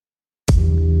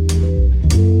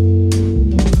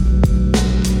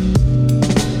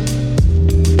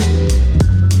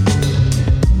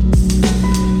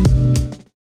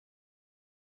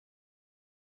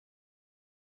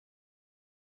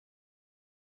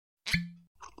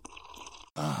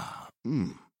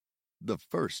 The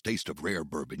first taste of rare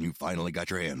bourbon you finally got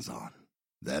your hands on.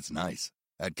 That's nice.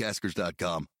 At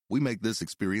Caskers.com, we make this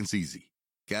experience easy.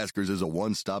 Caskers is a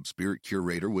one-stop spirit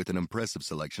curator with an impressive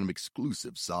selection of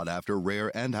exclusive, sought-after,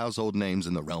 rare, and household names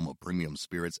in the realm of premium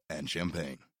spirits and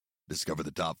champagne. Discover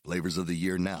the top flavors of the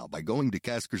year now by going to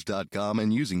Caskers.com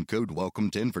and using code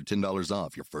WELCOME10 for $10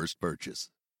 off your first purchase.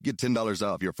 Get $10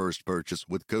 off your first purchase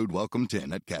with code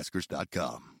WELCOME10 at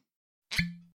Caskers.com.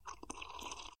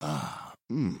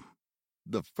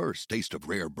 The first taste of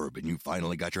rare bourbon you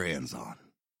finally got your hands on.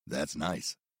 That's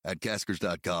nice. At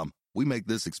Caskers.com, we make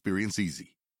this experience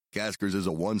easy. Caskers is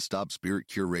a one-stop spirit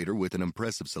curator with an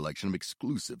impressive selection of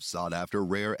exclusive, sought-after,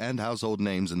 rare, and household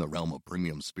names in the realm of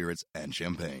premium spirits and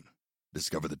champagne.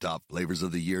 Discover the top flavors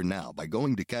of the year now by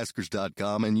going to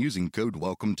Caskers.com and using code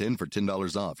WELCOME10 for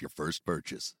 $10 off your first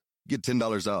purchase. Get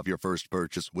 $10 off your first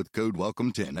purchase with code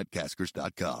WELCOME10 at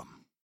Caskers.com.